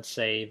argument, let's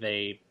say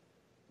they,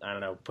 I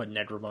don't know, put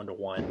Ned Ramon to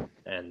 1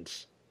 and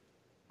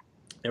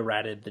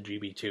errated the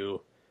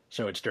GB2,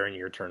 so it's during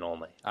your turn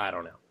only. I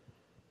don't know.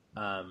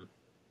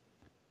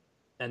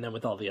 And then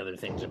with all the other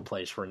things in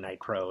place where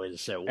Nightcrow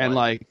is at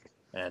 1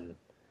 and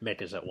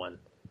Mick is at 1.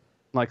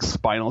 Like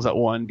Spinal's at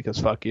 1 because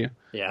fuck you.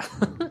 Yeah.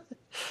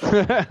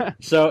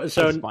 So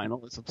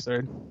Spinal is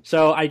absurd.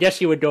 So I guess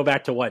you would go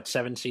back to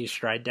 7C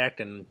Stride deck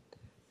and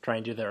try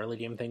and do the early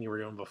game thing you were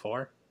doing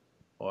before,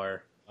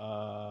 or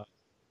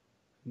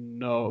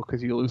no,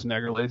 because you lose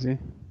Negger Lazy.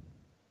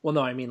 Well,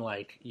 no, I mean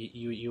like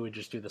you would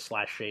just do the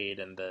Slash Shade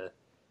and the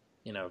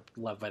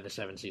Love by the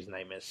 7C's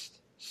Night Mist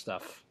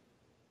stuff.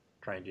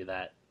 Try and do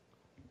that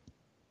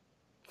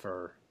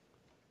for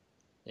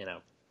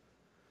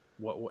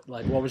what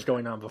was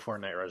going on before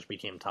Night Rose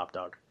became top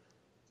dog.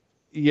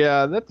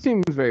 Yeah, that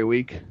seems very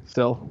weak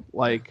still.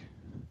 Like,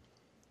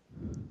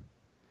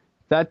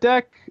 that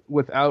deck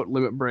without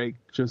Limit Break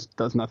just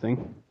does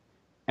nothing.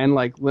 And,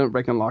 like, Limit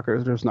Break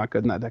Unlockers are just not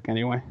good in that deck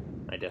anyway.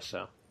 I guess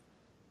so.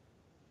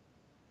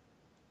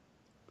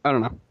 I don't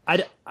know. I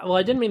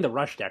didn't mean the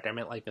Rush deck. I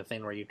meant, like, the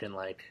thing where you can,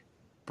 like,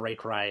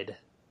 Break Ride.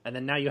 And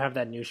then now you have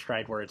that new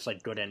Stride where it's,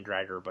 like, good End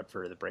Dragger, but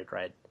for the Break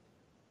Ride.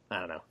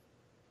 I don't know.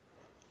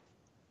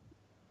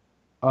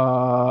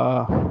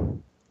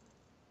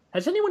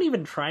 Has anyone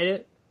even tried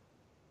it?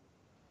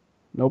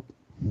 Nope.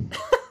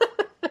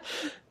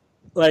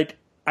 Like,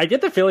 I get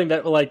the feeling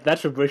that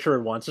that's what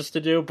Busher wants us to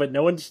do, but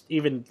no one's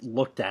even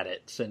looked at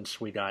it since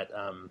we got.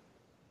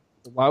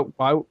 Why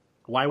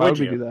would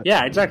you do that?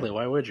 Yeah, exactly.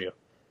 Why would you?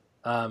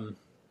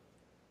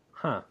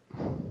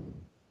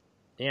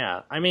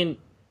 Yeah, I mean,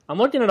 I'm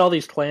looking at all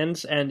these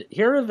clans, and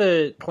here are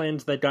the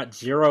clans that got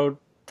 0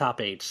 top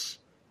 8s.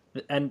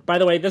 And by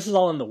the way, this is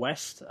all in the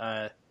West.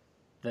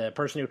 The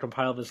person who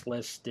compiled this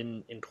list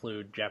didn't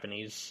include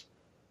Japanese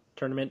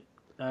tournament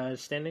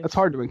standings. That's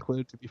hard to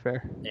include, to be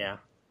fair. Yeah,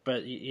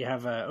 but you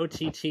have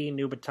OTT,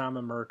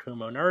 Nubatama,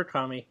 Murakumo,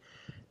 Narukami,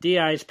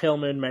 DI's, Pale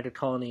Moon, Mega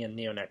Colony, and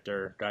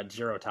Neonectar got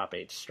 0 top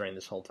 8s during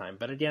this whole time.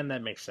 But again,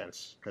 that makes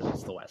sense, because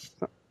it's the West.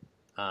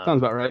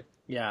 Sounds about right.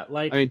 Yeah,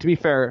 like... I mean, to be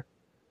fair,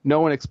 no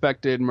one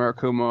expected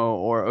Murakumo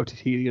or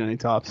OTT to get any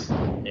tops.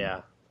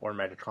 Yeah, or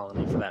Mega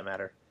Colony, for that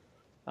matter.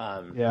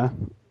 Yeah.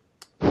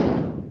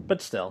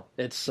 But still,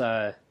 it's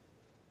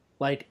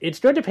it's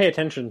good to pay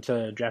attention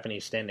to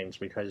Japanese standings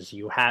because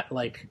you had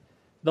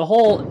the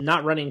whole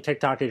not running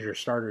TikTok as your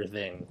starter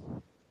thing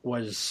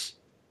was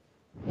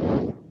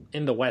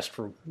in the West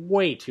for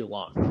way too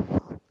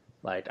long.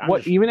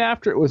 Even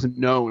after it was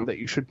known that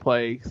you should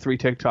play 3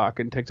 TikTok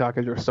and TikTok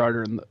as your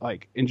starter, and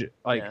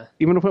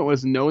even if it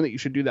was known that you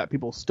should do that,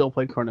 people still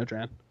played Chrono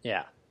Dran.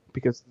 Yeah,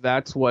 because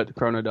that's what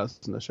Chrono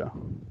does in the show.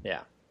 Yeah.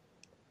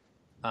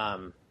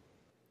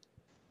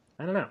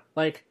 I don't know.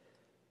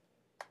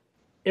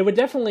 It would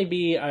definitely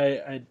be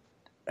a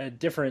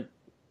different,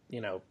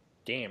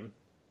 game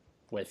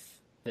with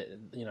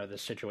the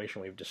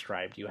situation we've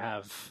described. You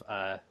have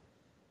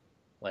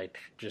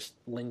just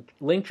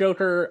Link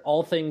Joker,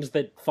 all things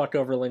that fuck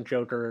over Link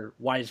Joker,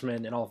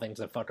 Wiseman, and all things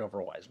that fuck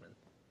over Wiseman.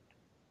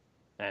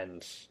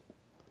 And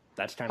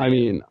that's kind of... I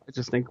mean, I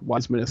just think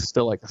Wiseman is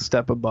still a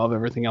step above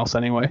everything else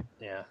anyway.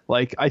 Yeah.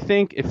 I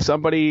think if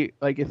somebody,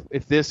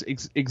 if this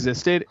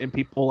existed and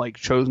people,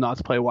 chose not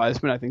to play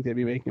Wiseman, I think they'd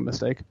be making a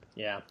mistake.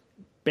 Yeah.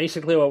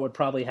 Basically what would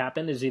probably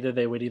happen is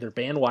they would either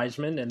ban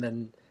Wiseman and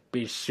then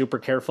be super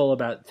careful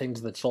about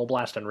things that Soul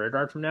Blast and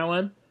Rearguard from now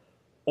on,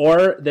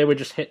 or they would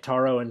just hit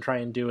Taro and try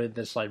and do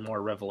this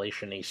more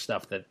revelation-y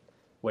stuff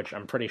which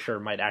I'm pretty sure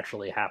might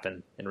actually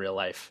happen in real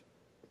life.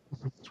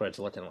 That's what it's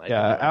looking like.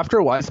 Yeah,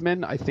 after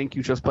Wiseman, I think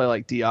you just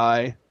play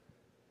DI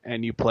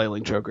and you play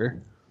Link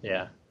Joker.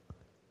 Yeah.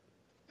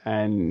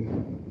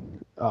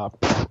 And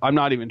I'm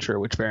not even sure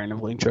which variant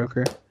of Link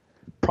Joker.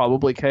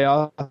 Probably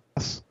Chaos,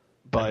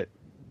 but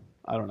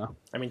I don't know.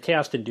 I mean,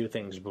 Chaos can do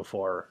things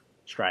before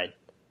Stride,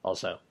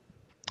 also.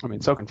 I mean,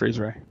 so can Freeze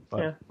Ray. But...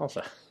 Yeah,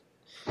 also.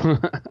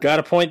 Got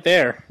a point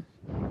there.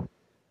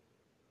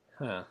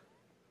 Huh.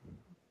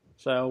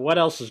 So, what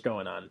else is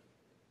going on?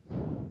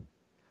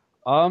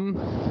 I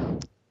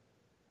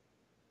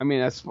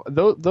mean,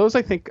 those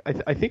I think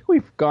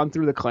we've gone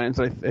through the clans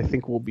that I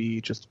think will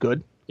be just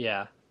good.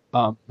 Yeah.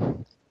 I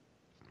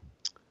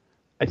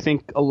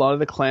think a lot of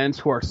the clans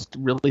who are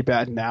really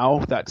bad now,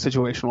 that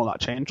situation will not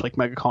change.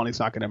 Mega Colony's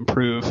not going to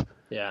improve.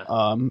 Yeah.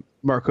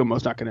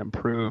 Murakumo's not going to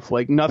improve.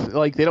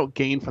 Nothing. They don't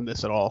gain from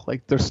this at all.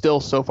 They're still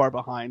so far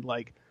behind.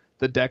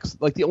 the decks,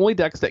 like the only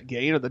decks that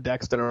gain are the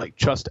decks that are like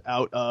just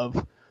out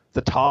of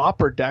the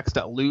top, or decks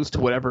that lose to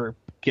whatever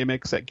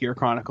gimmicks that Gear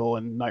Chronicle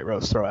and Night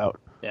Rose throw out.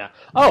 Yeah.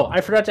 Oh,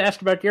 I forgot to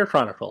ask about Gear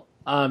Chronicle.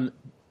 What?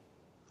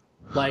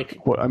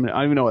 I mean,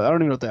 I don't even know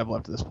what they have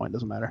left at this point. It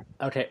doesn't matter.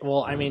 Okay.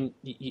 Well, I mean,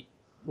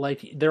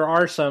 there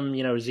are some,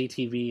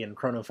 ZTV and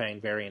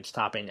Chronofang variants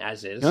topping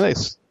as is. They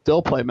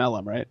still play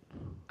Melem, right?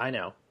 I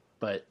know,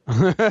 but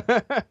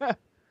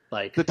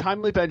like the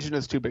time leap engine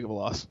is too big of a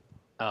loss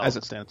as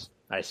it stands.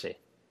 I see.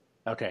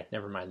 Okay,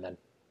 never mind then.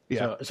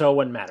 Yeah. So it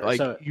wouldn't matter.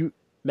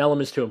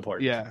 Melem is too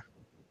important. Yeah.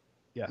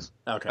 Yes.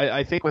 Okay.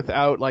 I think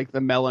without like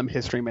the Melem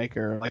History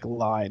Maker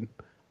line,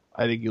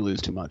 I think you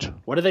lose too much.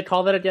 What do they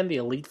call that again? The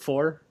Elite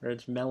Four, or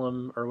it's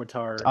Melem,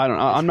 Erwitar? I don't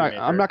know.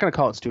 I'm not going to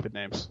call it stupid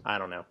names. I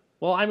don't know.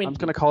 Well, I mean, I'm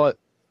going to call it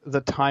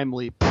the Time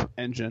Leap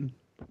engine.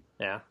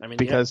 Yeah, I mean,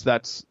 because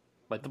that's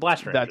like the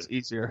blaster. That's engine.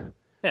 Easier.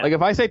 Yeah. Like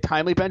if I say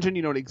Time Leap engine,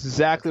 you know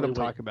exactly what I'm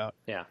talking about.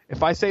 Yeah.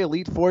 If I say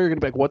Elite Four, you're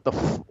going to be like,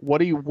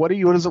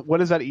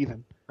 what is that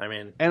even? I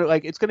mean, and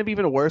like it's going to be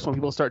even worse when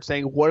people start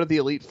saying what are the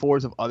Elite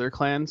Fours of other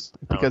clans,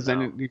 because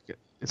then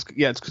it's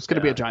just going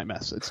to be a giant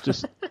mess. It's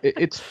just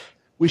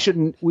we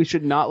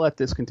should not let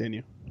this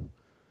continue.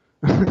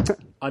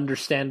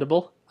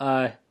 Understandable.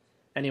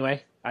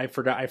 Anyway, I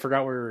forgot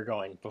where we were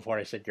going before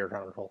I said Gear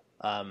Chronicle.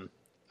 I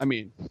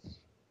mean,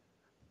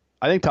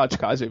 I think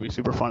Tachikaze would be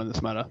super fun in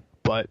this meta,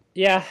 but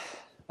yeah.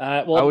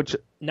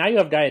 Now you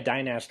have Gaia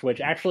Dynast,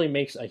 which actually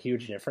makes a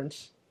huge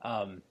difference.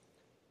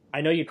 I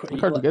know you quit.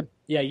 Cards are good.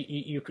 Yeah,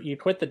 you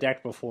quit the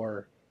deck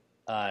before,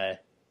 or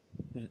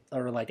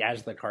like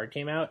as the card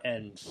came out,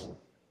 and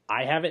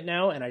I have it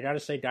now, and I gotta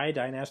say, Gaia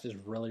Dynast is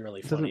really,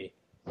 really funny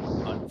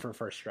for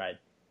first stride.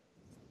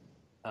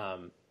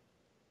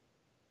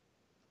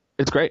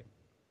 It's great.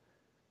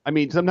 I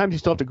mean, sometimes you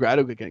still have to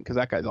Gradu-Gigan because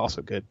that guy's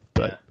also good.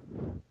 But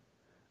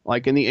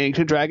like in the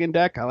Ancient Dragon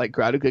deck, I like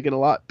Gradu-Gigan a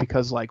lot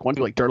because like once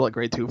you like Dirtle at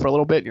grade 2 for a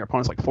little bit and your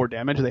opponent's like 4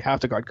 damage, they have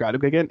to guard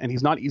Gradu-Gigan, and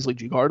he's not easily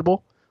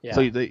G-guardable. Yeah.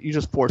 So you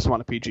just force him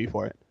on a PG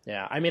for it.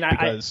 Yeah, I mean,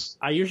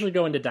 I usually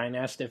go into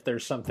Dynast if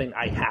there's something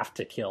I have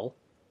to kill,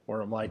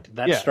 or I'm like,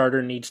 that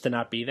starter needs to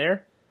not be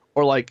there.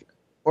 Or if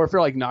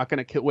you're like not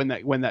going to win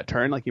that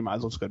turn, like you might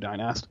as well just go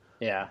Dynast.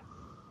 Yeah.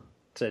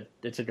 It's a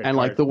good and card.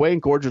 Like the way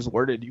Engorge is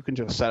worded, you can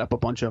just set up a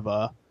bunch of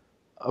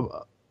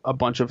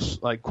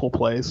like cool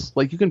plays.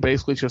 Like you can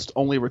basically just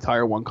only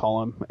retire one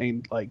column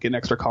and like get an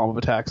extra column of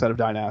attacks out of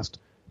Dynast,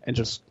 and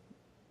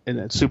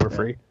it's super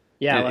free.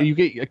 Yeah, you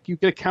get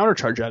a counter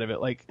charge out of it.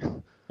 Like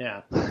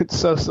it's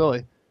so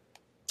silly.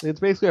 It's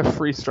basically a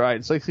free stride.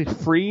 It's like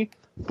free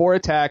 4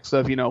 attacks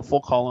of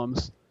full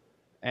columns,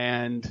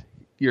 and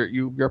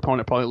your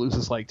opponent probably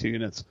loses like 2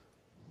 units.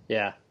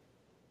 Yeah.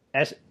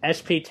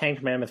 SP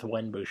Tank Mammoth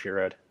Wen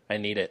Bushiroad. I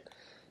need it.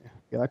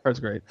 Yeah, that card's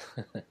great.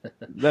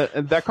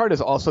 that card is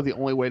also the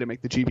only way to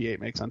make the GB8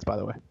 make sense, by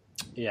the way.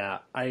 Yeah,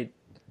 I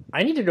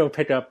need to go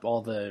pick up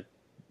all the,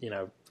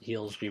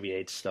 heals,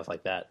 GB8, stuff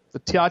like that. The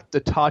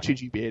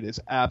Tachi GB8 is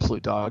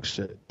absolute dog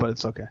shit, but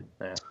it's okay.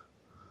 Yeah.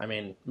 I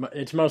mean,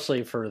 it's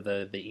mostly for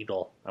the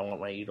Eagle. I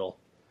want my Eagle.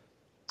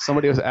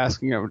 Somebody was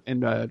asking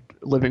in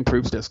Living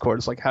Proofs Discord,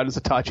 it's like, how does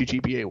the Tachi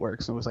GB8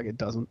 work? So it was like, it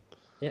doesn't.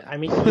 Yeah, I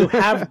mean, you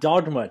have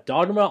Dogma.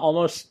 Dogma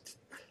almost,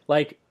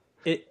 like,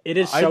 it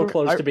is so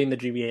close to being the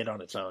GB8 on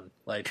its own.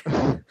 Like,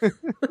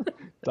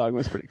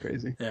 Dogma's pretty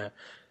crazy. Yeah.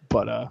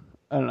 But, I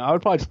don't know. I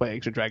would probably just play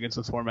Ancient Dragons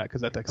in this format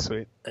because that deck's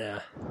sweet. Yeah.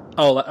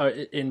 Oh,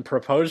 in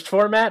proposed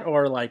format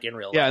or, like, in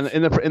real life? Yeah,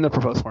 in the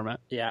proposed format.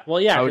 Yeah.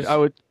 Well, yeah. I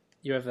would.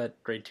 You have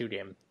that grade 2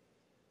 game.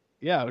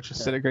 Yeah, I would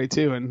just sit at grade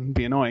 2 and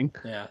be annoying.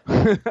 Yeah.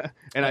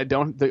 And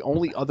the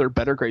only other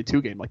better grade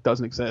 2 game, like,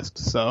 doesn't exist,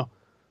 so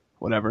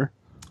whatever.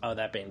 Oh,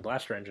 that being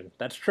Blaster Engine.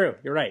 That's true.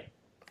 You're right.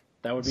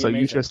 That would be so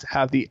amazing. You just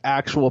have the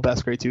actual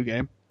best grade 2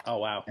 game. Oh,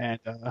 wow. And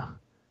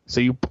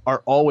so you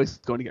are always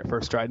going to get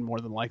first stride more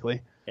than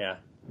likely. Yeah.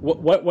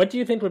 What do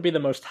you think would be the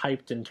most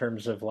hyped in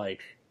terms of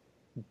like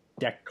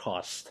deck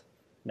cost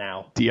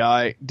now?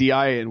 DI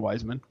and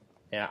Wiseman.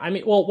 Yeah, I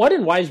mean, well, what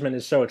in Wiseman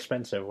is so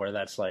expensive where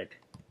that's like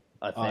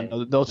a thing?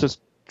 No, they'll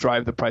just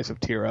drive the price of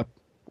tier up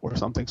or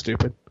something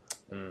stupid.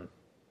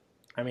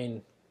 I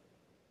mean,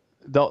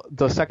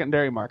 the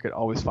secondary market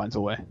always finds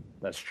a way.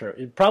 That's true.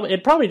 It'd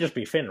probably just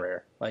be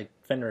Fenrir, like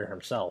Fenrir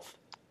himself.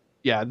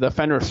 Yeah, the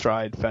Fenrir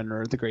Stride,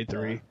 Fenrir, the grade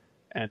 3,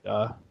 and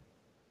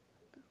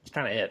it's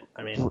kind of it.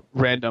 I mean,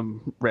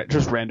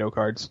 just rando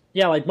cards.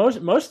 Yeah, like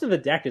most of the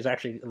deck is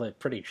actually like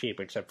pretty cheap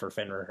except for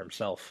Fenrir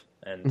himself,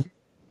 and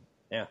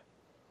yeah.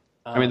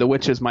 I mean, the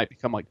witches might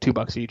become like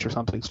 $2 each or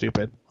something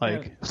stupid,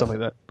 like stuff like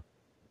that.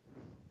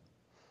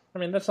 I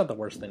mean, that's not the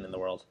worst thing in the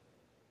world.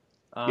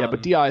 Yeah,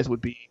 but DIs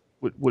would be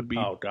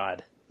oh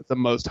god, the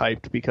most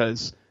hyped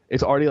because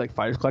it's already like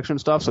Fighters Collection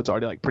stuff, so it's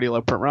already like pretty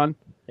low print run.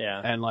 Yeah,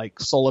 and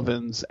like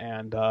Sullivan's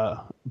and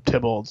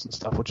Tybalds and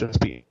stuff would just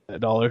be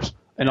 $8,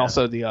 and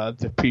also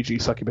the PG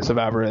Succubus of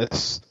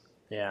Avarice.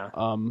 Yeah.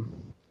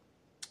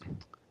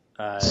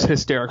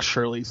 Hysteric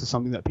Shirley's is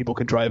something that people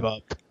can drive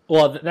up.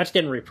 Well, that's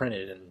getting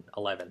reprinted in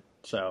 11,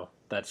 so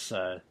that's.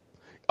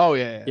 Oh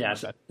yeah. Yeah,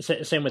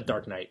 same with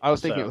Dark Knight. I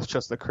was thinking it was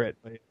just the crit.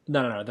 But...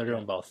 No, they're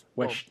doing both.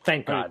 Which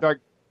thank God.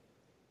 Dark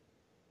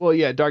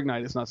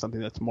Knight is not something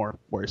that's more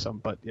worrisome,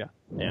 but yeah,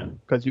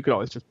 because you could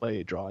always just play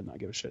a draw and not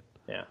give a shit.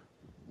 Yeah.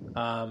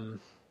 Oh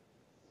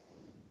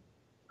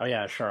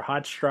yeah, sure.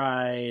 Hot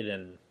Stride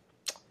and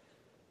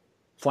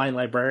Flying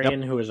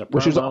Librarian, who is a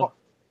promo.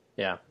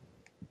 Yeah.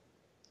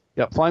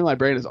 Flying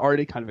Librarian is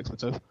already kind of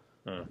expensive.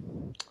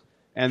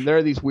 And there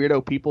are these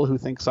weirdo people who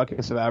think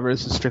Succubus of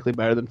Avarice is strictly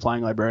better than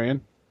Flying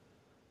Librarian.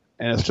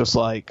 And it's just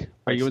like,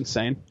 are you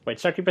insane? Wait,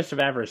 Succubus of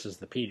Avarice is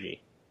the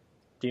PG.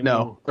 Do you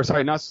mean... Or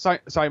sorry,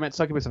 I meant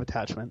Succubus of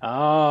Attachment.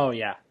 Oh,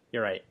 yeah.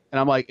 You're right. And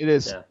I'm like, it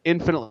is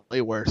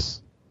infinitely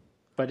worse.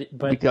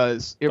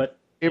 Because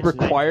it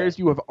requires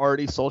you have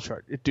already soul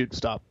charged. Dude,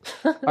 stop.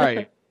 All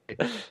right.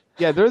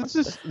 Yeah, there's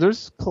a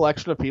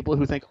collection of people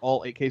who think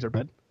all 8Ks are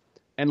bad.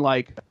 And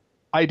like,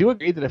 I do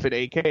agree that if an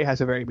 8K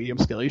has a very medium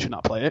skill, you should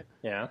not play it.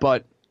 Yeah.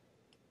 But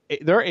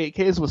there are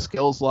 8Ks with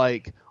skills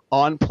like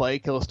on play,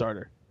 kill a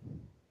starter.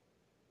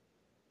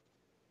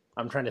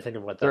 I'm trying to think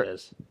of what that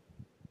is.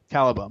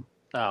 Calibum.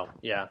 Oh,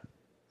 yeah.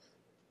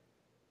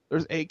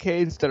 There's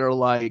 8Ks that are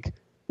like,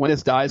 when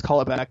this dies,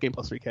 call it back, game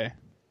plus 3K.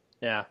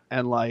 Yeah.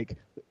 And like,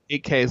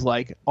 8K is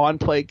like, on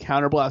play,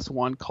 counterblast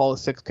 1, call a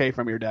 6K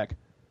from your deck.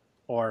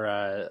 Or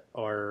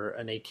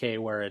an 8K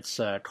where it's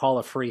call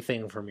a free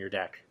thing from your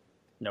deck.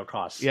 No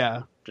cost.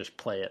 Yeah. Just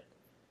play it.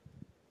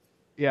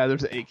 Yeah,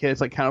 there's an 8K.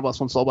 It's like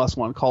counterblast 1, soul blast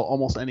 1, call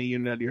almost any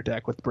unit out of your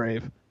deck with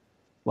Brave.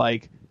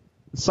 Like,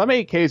 some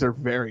 8Ks are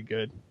very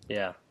good.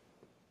 Yeah.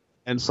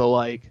 And so,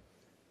 like,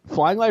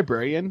 Flying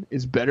Librarian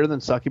is better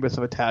than Succubus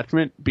of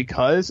Attachment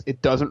because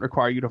it doesn't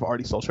require you to have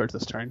already soul charged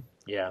this turn.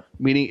 Yeah.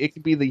 Meaning it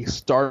could be the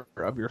start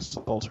of your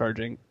soul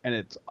charging, and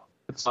it's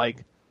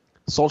like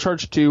soul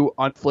charge 2,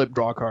 unflip,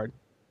 draw a card.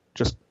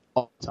 Just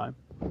all the time.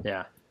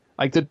 Yeah.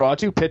 Like, the draw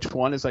 2, pitch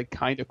 1 is, like,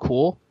 kind of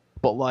cool,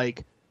 but,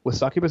 like, with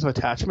Succubus of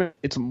Attachment,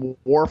 it's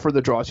more for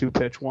the draw 2,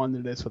 pitch 1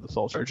 than it is for the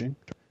soul charging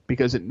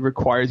because it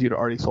requires you to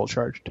already soul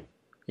charged.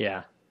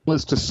 Yeah.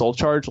 Was to soul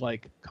charge,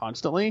 like,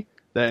 constantly,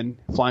 then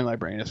Flying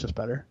Librarian is just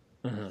better.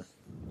 Mm-hmm.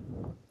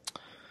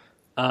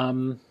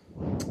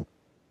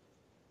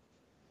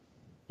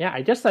 Yeah,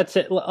 I guess that's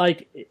it.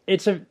 Like,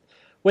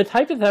 with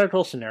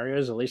hypothetical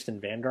scenarios, at least in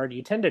Vanguard,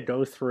 you tend to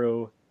go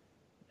through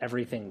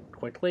everything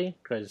quickly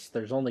because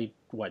there's only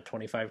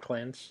 25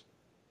 clans.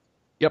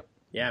 Yep.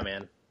 Yeah,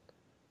 man.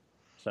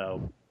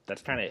 So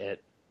that's kind of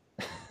it.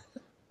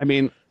 I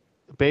mean,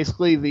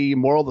 basically, the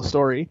moral of the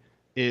story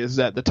is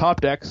that the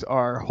top decks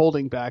are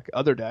holding back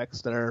other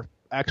decks that are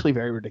actually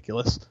very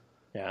ridiculous.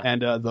 Yeah.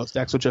 And those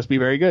decks would just be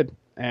very good.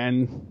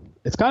 And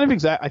it's kind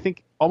of I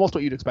think, almost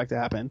what you'd expect to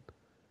happen.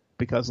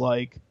 Because,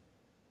 like,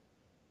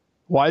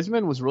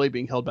 Wiseman was really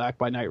being held back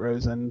by Night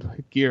Rose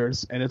and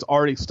Gears, and it's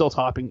already still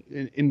topping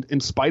in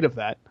spite of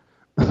that.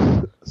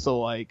 So,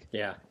 like,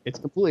 it's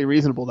completely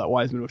reasonable that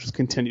Wiseman would just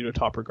continue to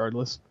top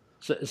regardless.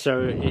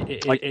 So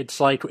it's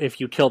like if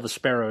you kill the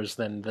sparrows,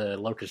 then the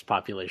locust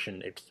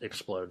population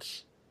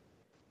explodes.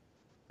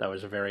 That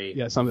was a very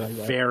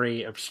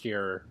very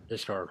obscure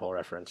historical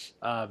reference.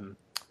 But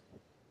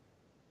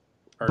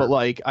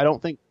like, I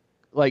don't think,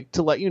 like,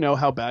 to let you know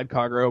how bad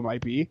Kagero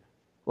might be,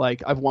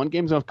 like, I've won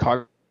games of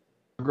Kagero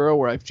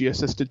where I've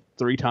G-assisted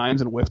 3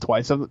 times and whiffed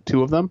twice of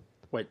 2 of them.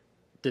 Wait,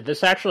 did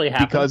this actually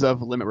happen? Because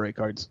of limit break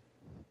cards.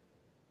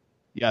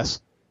 Yes.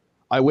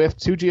 I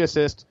whiffed 2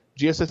 G-assists,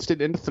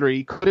 G-assisted into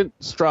 3, couldn't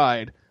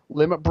stride,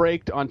 limit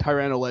braked on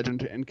Tyranno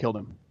Legend, and killed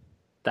him.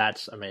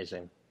 That's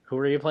amazing. Who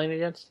were you playing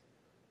against?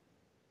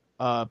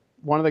 One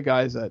of the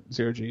guys at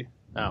 0G.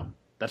 Oh,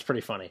 that's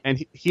pretty funny.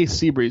 And he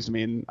sea-breezed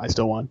me, and I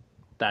still won.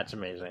 That's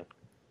amazing.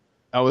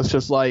 I was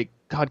just like,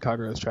 God,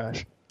 Kagero's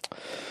trash.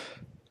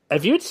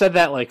 If you had said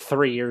that like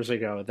 3 years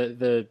ago,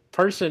 the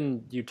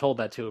person you told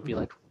that to would be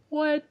like,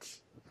 what?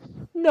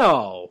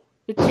 No,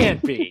 it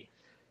can't be.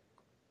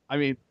 I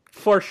mean,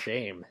 for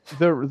shame.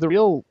 The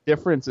real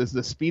difference is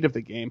the speed of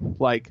the game.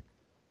 Like,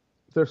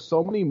 there's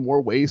so many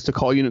more ways to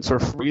call units for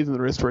free than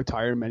there is to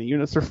retire many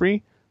units for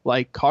free.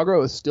 Like,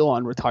 Kagero is still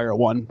on retire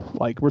 1.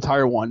 Like,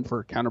 retire 1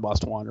 for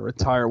Counterblast 1, or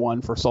retire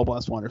 1 for Soul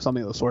Blast 1, or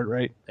something of the sort,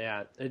 right?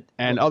 Yeah.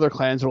 And other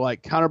clans are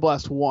like,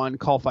 Counterblast 1,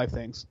 call 5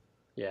 things.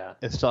 Yeah.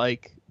 It's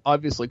like,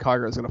 obviously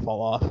Kagero is going to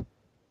fall off.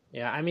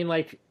 Yeah, I mean,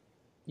 like,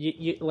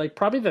 you like,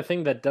 probably the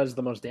thing that does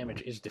the most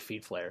damage is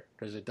Defeat Flare,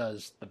 because it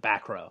does the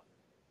back row.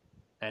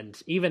 And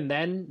even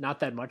then, not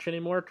that much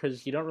anymore,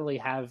 because you don't really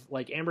have,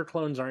 like, Amber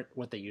clones aren't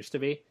what they used to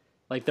be.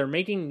 Like, they're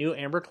making new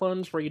Amber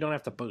clones where you don't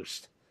have to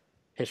boost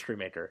History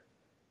Maker,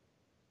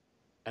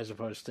 as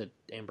opposed to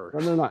Amber.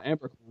 No, they're not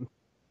Amber clones.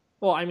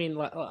 Well, I mean,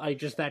 like,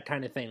 just that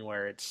kind of thing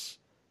where it's,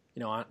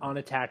 you know, on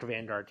attack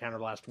Vanguard,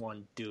 Counterblast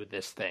 1, do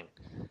this thing.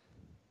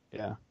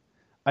 Yeah.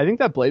 I think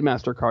that Blade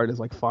Master card is,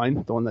 like,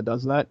 fine, the one that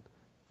does that.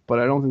 But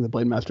I don't think the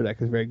Blade Master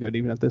deck is very good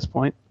even at this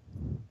point.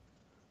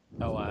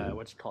 Oh,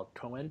 what's it called?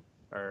 Cohen?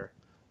 Or...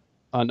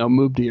 no,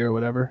 Moobdi or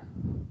whatever.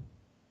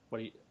 What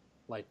do you...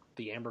 Like,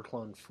 the Amber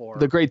clone 4?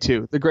 The Grade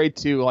 2. The Grade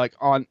 2, like,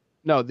 on...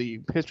 No,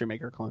 the History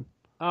Maker clone.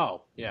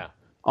 Oh, yeah.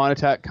 On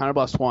attack,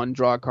 counterblast 1,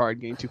 draw a card,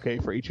 gain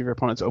 2k for each of your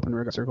opponent's open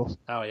rear guard circles.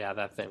 Oh yeah,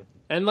 that thing.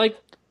 And like,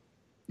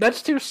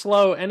 that's too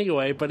slow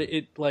anyway. But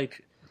it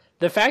like,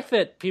 the fact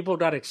that people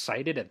got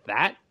excited at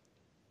that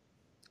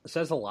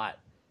says a lot.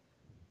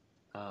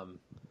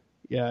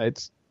 Yeah,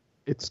 it's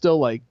still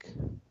like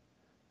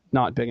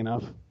not big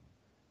enough,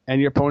 and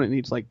your opponent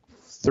needs like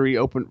 4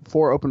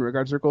 open rear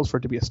guard circles for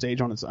it to be a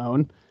stage on its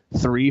own,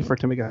 3 for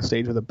it to make a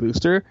stage with a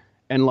booster,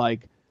 and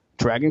like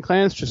Dragon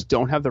Clans just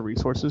don't have the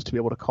resources to be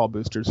able to call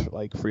boosters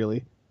like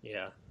freely.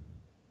 Yeah.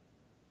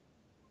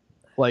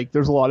 Like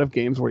there's a lot of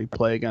games where you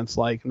play against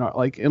like not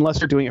like unless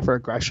you're doing it for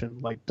aggression,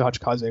 like Dodge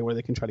Kaze, where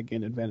they can try to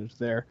gain advantage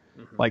there.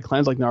 Mm-hmm. Like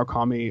clans like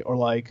Narukami or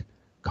like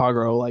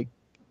Kagero, like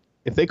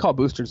if they call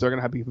boosters, they're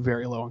gonna have to be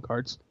very low on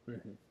cards.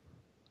 Mm-hmm.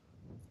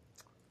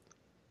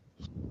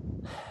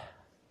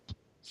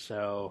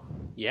 So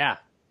yeah,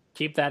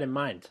 keep that in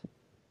mind,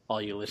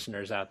 all you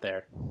listeners out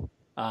there.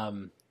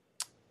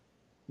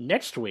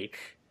 Next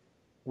week,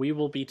 we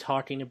will be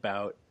talking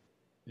about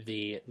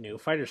the new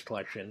Fighters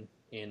Collection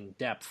in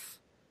depth,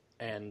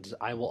 and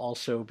I will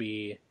also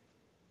be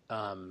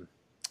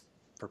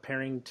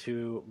preparing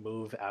to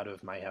move out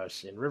of my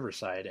house in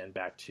Riverside and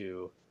back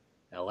to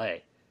LA.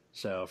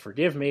 So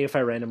forgive me if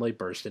I randomly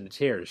burst into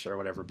tears or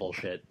whatever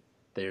bullshit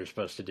that you're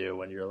supposed to do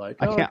when you're like,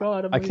 oh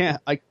God, I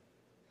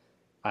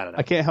don't know.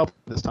 I can't help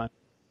this time.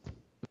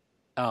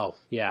 Oh,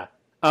 yeah.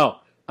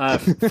 Oh,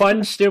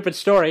 fun, stupid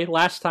story.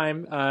 Last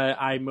time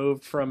I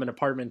moved from an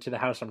apartment to the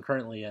house I'm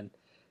currently in,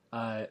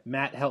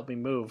 Matt helped me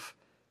move.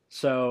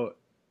 So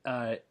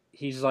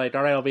he's like,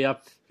 all right, I'll be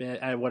up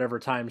at whatever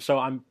time. So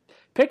I'm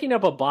picking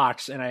up a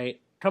box, and I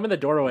come in the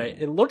doorway.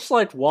 It looks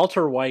like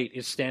Walter White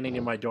is standing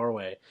in my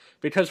doorway,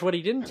 because what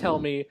he didn't tell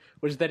me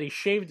was that he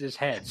shaved his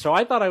head. So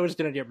I thought I was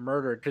going to get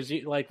murdered, because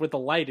like with the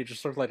light, it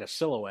just looked like a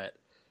silhouette.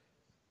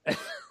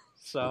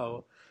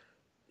 So,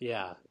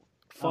 yeah.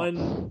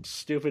 Fun,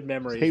 stupid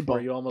memories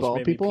where you almost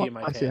made me pee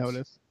my pants. I see how it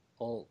is.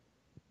 Well,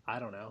 I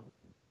don't know.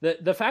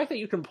 The fact that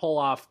you can pull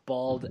off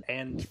bald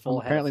and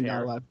full head of hair. I'm apparently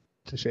not allowed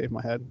to shave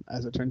my head,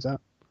 as it turns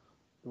out.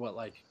 What,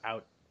 like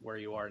out where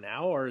you are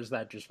now, or is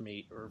that just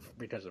me, or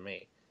because of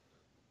me?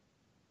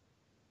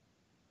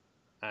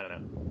 I don't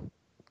know.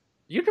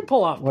 You can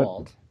pull off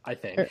bald, I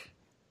think.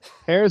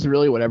 Hair is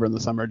really whatever in the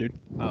summer, dude.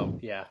 Oh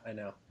yeah, I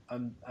know.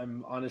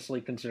 I'm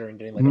honestly considering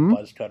getting like a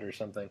buzz cut or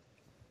something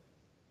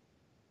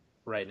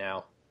right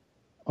now.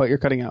 What, you're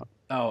cutting out?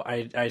 Oh,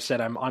 I said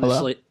I'm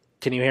honestly... Hello?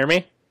 Can you hear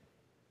me?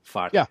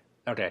 Fuck. Yeah.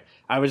 Okay.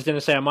 I was going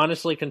to say I'm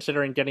honestly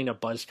considering getting a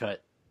buzz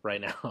cut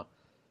right now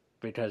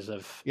because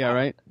of... Yeah,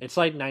 right? It's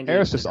like 90 Hair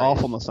is just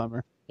awful in the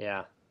summer.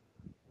 Yeah.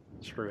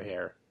 Screw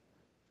hair.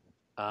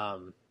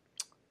 And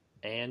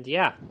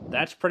yeah,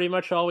 that's pretty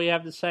much all we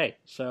have to say.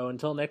 So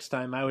until next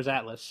time, I was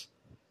Atlas.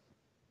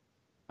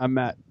 I'm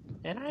Matt.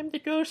 And I'm the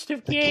ghost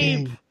of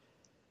Gabe.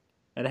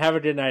 And have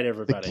a good night,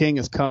 everybody. The king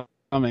is coming.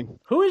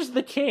 Who is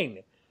the king?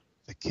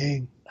 The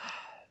king.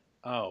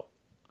 Oh,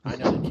 I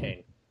know the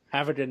king.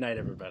 Have a good night,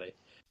 everybody.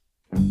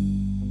 I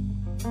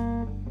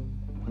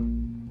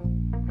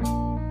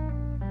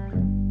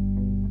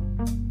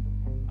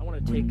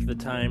want to take the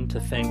time to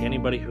thank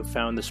anybody who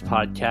found this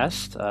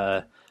podcast.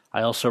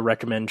 I also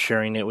recommend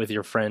sharing it with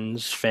your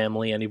friends,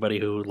 family, anybody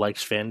who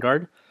likes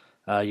Vanguard.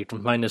 You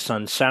can find us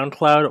on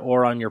SoundCloud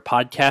or on your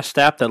podcast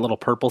app, that little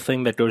purple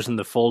thing that goes in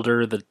the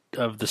folder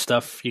of the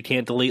stuff you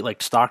can't delete,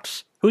 like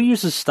stocks. Who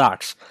uses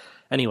stocks?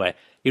 Anyway,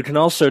 you can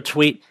also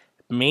tweet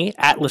me,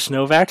 Atlas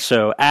Novak,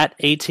 so at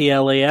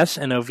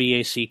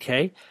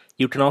ATLASNOVACK.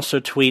 You can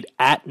also tweet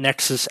at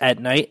Nexus at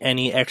Night,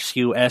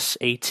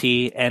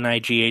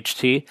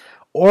 NEXUSATNIGHT,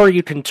 or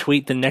you can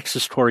tweet the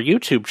Nexus Core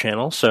YouTube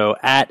channel, so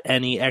at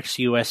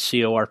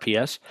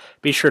NEXUSCORPS.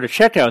 Be sure to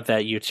check out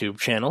that YouTube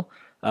channel.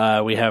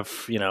 We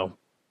have,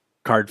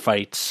 card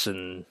fights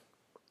and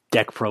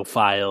deck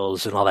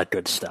profiles and all that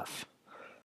good stuff.